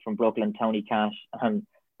from Brooklyn, Tony Cash, and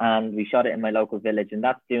we shot it in my local village, and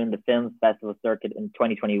that's doing the film festival circuit in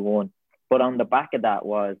 2021. But on the back of that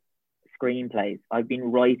was screenplays. I've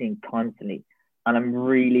been writing constantly, and I'm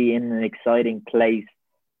really in an exciting place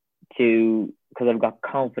because I've got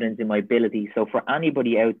confidence in my ability. So for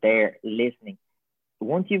anybody out there listening,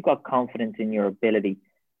 once you've got confidence in your ability,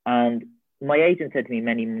 and my agent said to me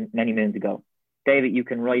many moons ago, David, you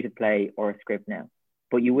can write a play or a script now,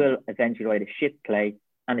 but you will eventually write a shit play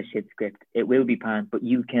and a shit script. It will be panned, but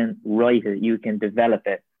you can write it, you can develop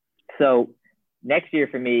it. So next year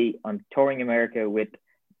for me, I'm touring America with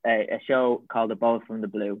a show called The Balls from the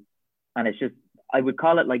Blue. And it's just, I would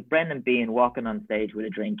call it like Brendan Behan walking on stage with a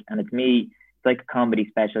drink. And it's me, it's like a comedy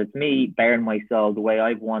special. It's me bearing my soul the way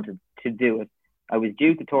I've wanted to do it. I was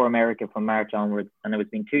due to tour America from March onwards, and it's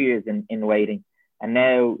been 2 years in waiting. And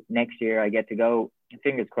now next year I get to go,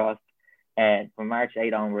 fingers crossed, from March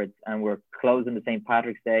 8 onwards, and we're closing the St.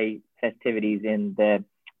 Patrick's Day festivities in the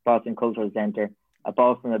Boston Cultural Centre, A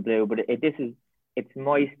Ball from the Blue. But it's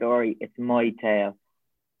my story, it's my tale.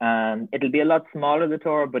 It'll be a lot smaller, the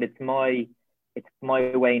tour, but it's my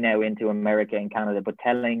way now into America and Canada, but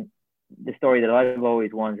telling the story that I've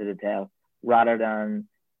always wanted to tell, rather than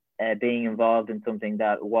being involved in something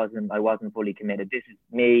that I wasn't fully committed. This is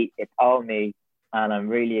me. It's all me, and I'm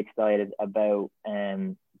really excited about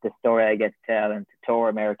the story I get to tell and to tour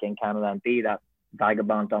America and Canada and be that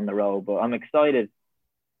vagabond on the road. But I'm excited.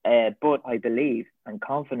 But I believe, and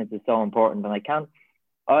confidence is so important, and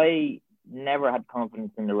I never had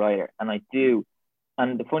confidence in the writer, and I do.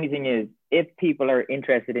 And the funny thing is, if people are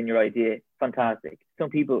interested in your idea, fantastic. Some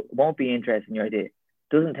people won't be interested in your idea.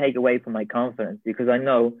 Doesn't take away from my confidence, because I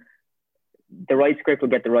know the right script will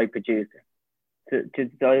get the right producer.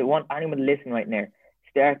 So I want anyone to listen right now,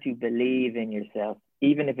 start to believe in yourself,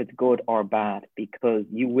 even if it's good or bad, because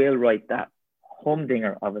you will write that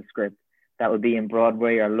humdinger of a script that will be in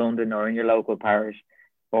Broadway or London or in your local parish,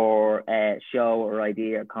 or a show or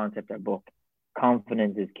idea or concept or book.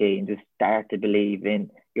 Confidence is key, and just start to believe in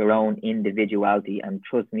your own individuality, and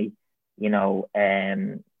trust me,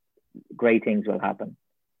 great things will happen.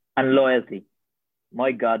 And loyalty,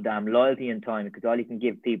 my goddamn loyalty and time, because all you can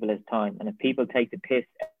give people is time. And if people take the piss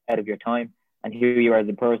out of your time, and here you are as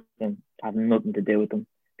a person, have nothing to do with them,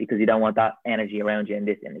 because you don't want that energy around you in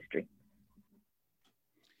this industry.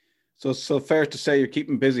 So fair to say you're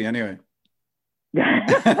keeping busy anyway.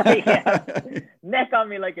 Yeah. Neck on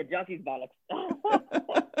me like a jockey's bollocks.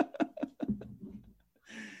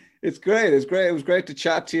 It's great. It was great to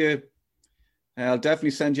chat to you. I'll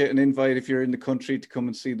definitely send you an invite if you're in the country to come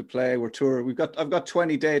and see the play. We're touring. I've got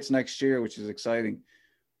 20 dates next year, which is exciting.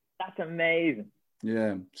 That's amazing.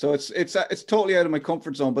 Yeah. So it's totally out of my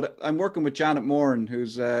comfort zone, but I'm working with Janet Moran,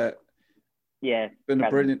 who's been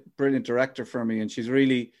a brilliant director for me, and she's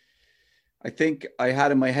really, I think I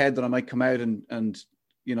had in my head that I might come out and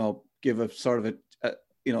give a sort of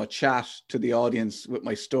a chat to the audience with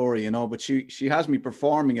my story, but she has me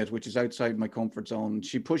performing it, which is outside my comfort zone.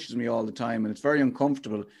 She pushes me all the time, and it's very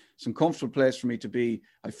uncomfortable. It's an uncomfortable place for me to be.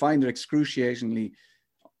 I find it excruciatingly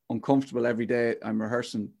uncomfortable every day I'm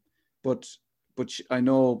rehearsing, but I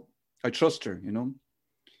know I trust her,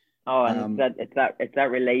 Oh, and it's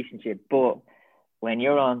that relationship. But when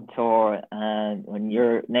you're on tour and when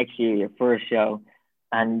you're next year, your first show,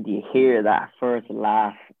 and you hear that first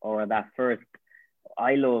laugh or that first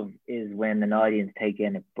I love is when an audience take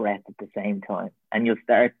in a breath at the same time, and you'll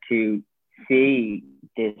start to see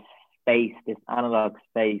this space, this analog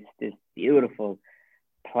space, this beautiful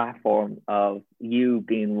platform of you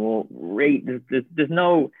being there's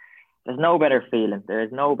no better feeling. There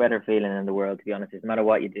is no better feeling in the world, to be honest. No matter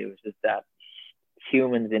what you do, it's just that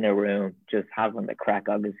humans in a room just having the crack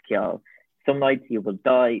of his kill. Some nights you will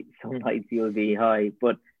die, some nights you'll be high,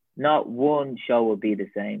 but not one show will be the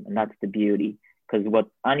same, and that's the beauty. Because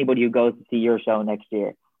anybody who goes to see your show next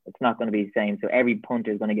year, it's not going to be the same. So every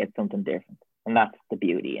punter is going to get something different, and that's the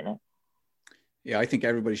beauty, Yeah, I think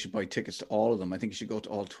everybody should buy tickets to all of them. I think you should go to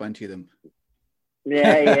all 20 of them.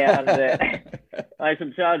 Yeah, and I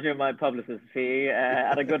shall charge you my publicist fee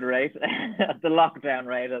at a good rate, at the lockdown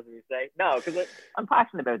rate, as we say. No, because I'm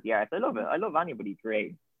passionate about the arts. I love it. I love anybody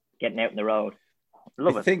great getting out on the road.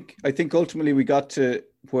 I think ultimately we got to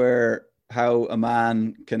how a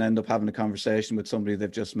man can end up having a conversation with somebody they've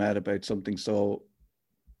just met about something so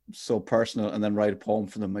personal, and then write a poem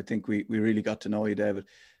for them. I think we really got to know you, David,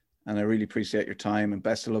 and I really appreciate your time, and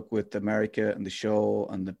best of luck with America and the show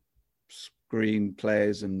and the screen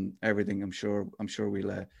plays and everything. I'm sure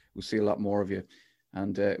we'll see a lot more of you,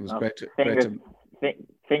 and it was great to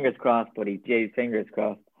fingers crossed, buddy. Jay, fingers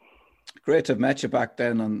crossed. Great to have met you back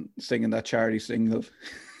then on singing that charity single.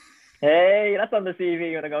 Hey, that's on the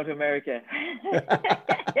CV when I go to America.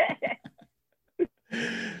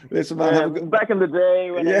 Listen, man, back in the day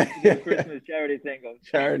when I did Christmas charity singles.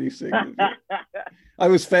 Charity singles. Yeah. I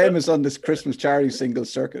was famous on this Christmas charity single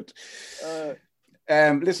circuit.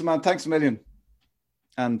 Listen, man, thanks a million.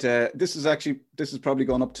 And this is probably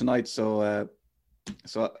going up tonight, so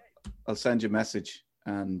I'll send you a message,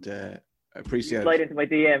 and I appreciate it. Slide into my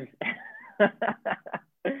DMs.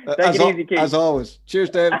 Take it easy, Keith. As always.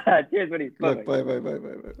 Cheers, Dave. Cheers, buddy. Look, bye.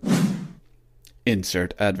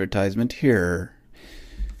 Insert advertisement here.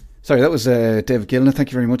 Sorry, that was David Gilna.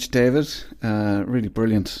 Thank you very much, David. Really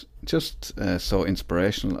brilliant. Just so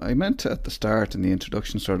inspirational. I meant to, at the start in the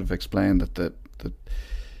introduction, sort of explain that the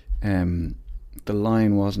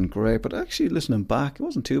line wasn't great, but actually listening back, it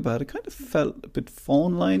wasn't too bad. It kind of felt a bit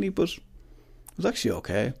phone-liney, but it was actually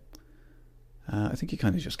okay. I think you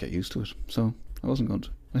kind of just get used to it. So I wasn't going to.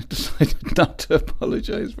 I decided not to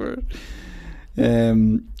apologise for it.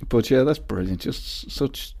 But yeah, that's brilliant. Just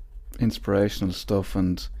such inspirational stuff,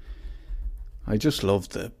 and I just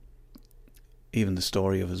loved even the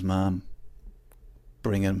story of his mom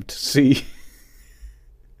bringing him to see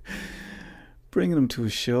bringing him to a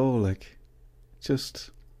show, like, just,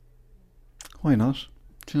 why not?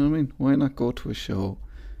 Do you know what I mean? Why not go to a show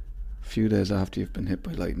a few days after you've been hit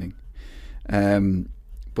by lightning?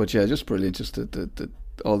 But yeah, just brilliant. Just the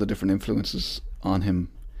all the different influences on him,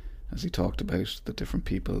 as he talked about the different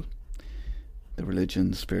people, the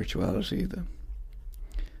religion, spirituality,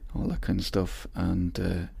 all that kind of stuff.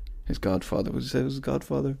 And his godfather, was his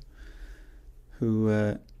godfather,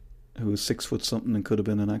 who was 6 foot something and could have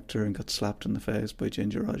been an actor and got slapped in the face by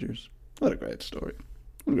Ginger Rogers. What a great story.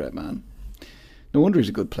 What a great man. No wonder he's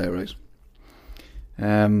a good playwright.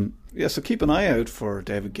 Yeah, so keep an eye out for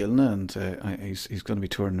David Gilna, and he's going to be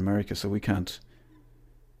touring in America, so we can't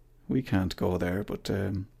go there, but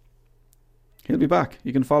he'll be back.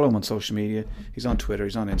 You can follow him on social media. He's on Twitter,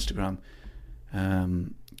 he's on Instagram.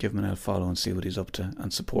 Give him a follow and see what he's up to,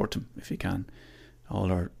 and support him if you can.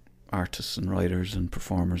 All our artists and writers and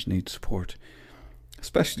performers need support,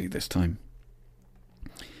 especially this time.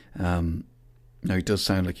 Now, he does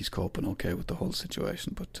sound like he's coping okay with the whole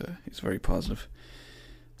situation, but he's very positive.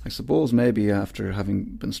 I suppose maybe after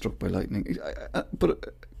having been struck by lightning,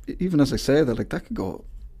 but even as I say that, like, that could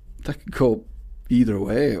go either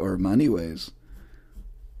way or many ways.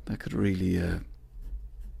 That could really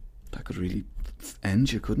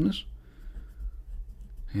end you, couldn't it?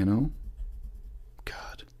 You know?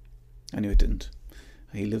 God. Anyway, it didn't.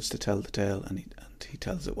 He lives to tell the tale, and he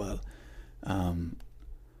tells it well. And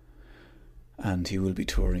he will be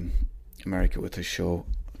touring America with his show.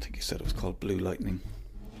 I think he said it was called Blue Lightning.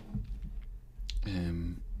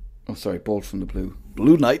 Bolt from the Blue.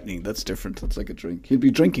 Blue Lightning, that's different. That's like a drink. He'll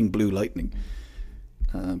be drinking Blue Lightning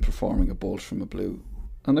and performing a Bolt from a Blue.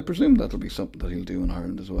 And I presume that'll be something that he'll do in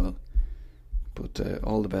Ireland as well. But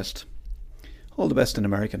all the best. All the best in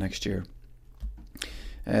America next year.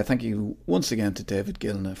 Thank you once again to David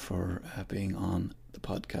Gilna for being on the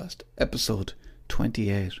podcast. Episode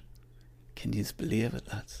 28. Can you believe it,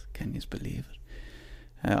 lads? Can you believe it?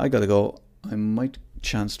 I gotta go. I might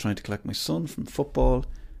chance trying to collect my son from football,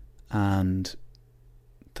 and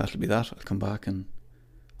that'll be that. I'll come back and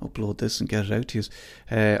upload this and get it out to you.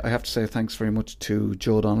 I have to say thanks very much to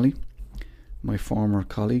Joe Donnelly, my former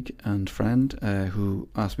colleague and friend, who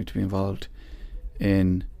asked me to be involved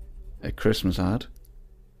in a Christmas ad.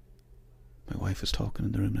 My wife is talking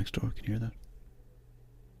in the room next door. Can you hear that?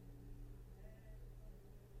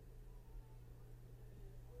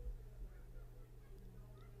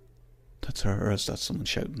 That's her, or is that someone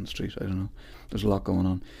shouting in the street? I don't know. There's a lot going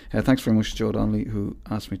on. Thanks very much to Joe Donnelly, who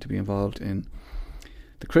asked me to be involved in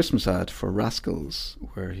the Christmas ad for Rascals,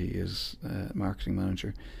 where he is marketing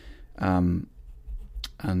manager. And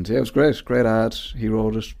yeah, it was great ad. He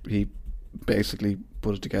wrote it. He basically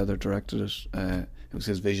put it together, directed it. It was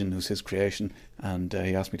his vision, it was his creation, and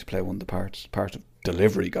he asked me to play one of the parts, part of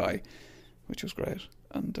delivery guy, which was great.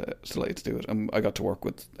 And I was delighted to do it. I got to work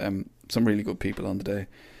with some really good people on the day.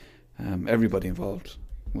 Everybody involved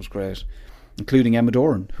was great, including Emma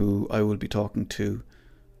Doran, who I will be talking to.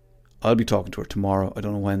 I'll be talking to her tomorrow. I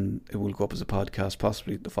don't know when it will go up as a podcast,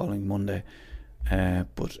 possibly the following Monday.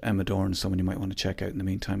 But Emma Doran is someone you might want to check out in the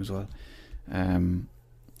meantime as well. And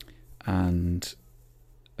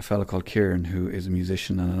a fella called Kieran, who is a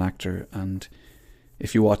musician and an actor. And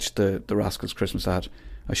if you watch the Rascals Christmas ad,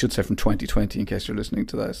 I should say from 2020, in case you're listening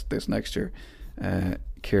to this next year,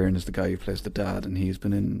 Kieran is the guy who plays the dad, and he's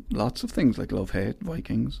been in lots of things like Love, Hate,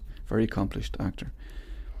 Vikings. Very accomplished actor.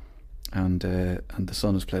 And the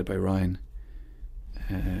son is played by Ryan.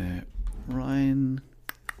 Ryan,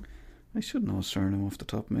 I should know his surname off the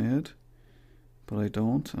top of my head, but I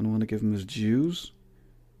don't. I want to give him his dues.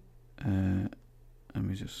 Let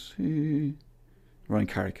me just see. Ryan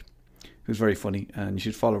Carrick, who's very funny, and you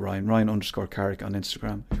should follow Ryan _Carrick on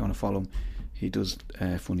Instagram if you want to follow him. He does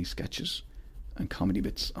funny sketches and comedy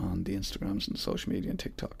bits on the Instagrams and social media and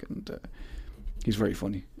TikTok, and he's very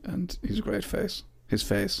funny, and he's a great face. His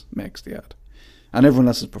face makes the ad, and everyone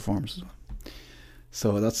else's performance as well.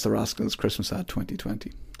 So that's the Rascals Christmas ad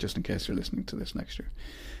 2020, just in case you're listening to this next year.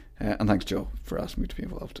 And thanks, Joe, for asking me to be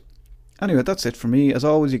involved. Anyway, that's it for me. As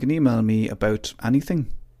always, you can email me about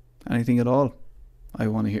anything at all. I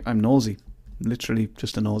want to hear. I'm nosy, literally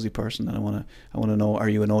just a nosy person, and I want to know: are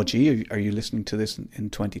you an OG? Are you listening to this in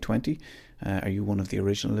 2020? Are you one of the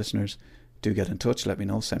original listeners? Do get in touch. Let me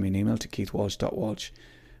know. Send me an email to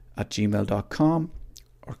keithwalsh.walsh@gmail.com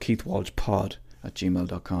or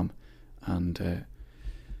keithwalshpod@gmail.com, and I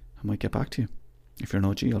might get back to you. If you're an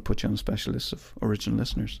OG, I'll put you on a special list of original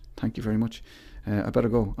listeners. Thank you very much. I better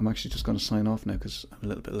go. I'm actually just going to sign off now because I'm a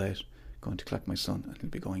little bit late. Going to collect my son, and he'll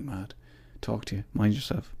be going mad. Talk to you. Mind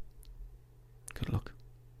yourself. Good luck.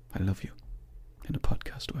 I love you. In a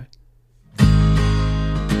podcast way.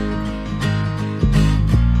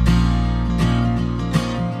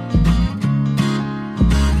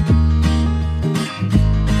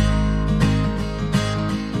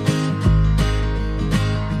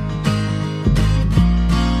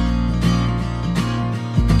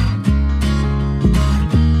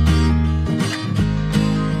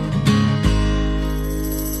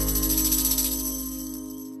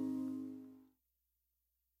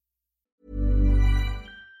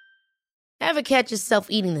 Ever catch yourself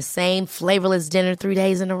eating the same flavorless dinner 3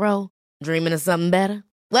 days in a row? Dreaming of something better?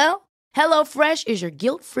 Well, HelloFresh is your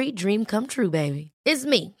guilt-free dream come true, baby. It's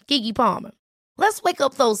me, Keke Palmer. Let's wake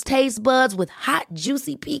up those taste buds with hot,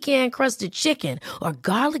 juicy pecan-crusted chicken or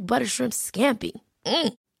garlic butter shrimp scampi.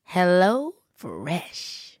 Hello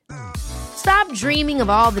Fresh. Stop dreaming of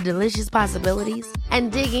all the delicious possibilities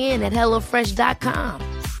and dig in at HelloFresh.com.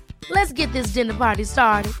 Let's get this dinner party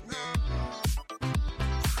started.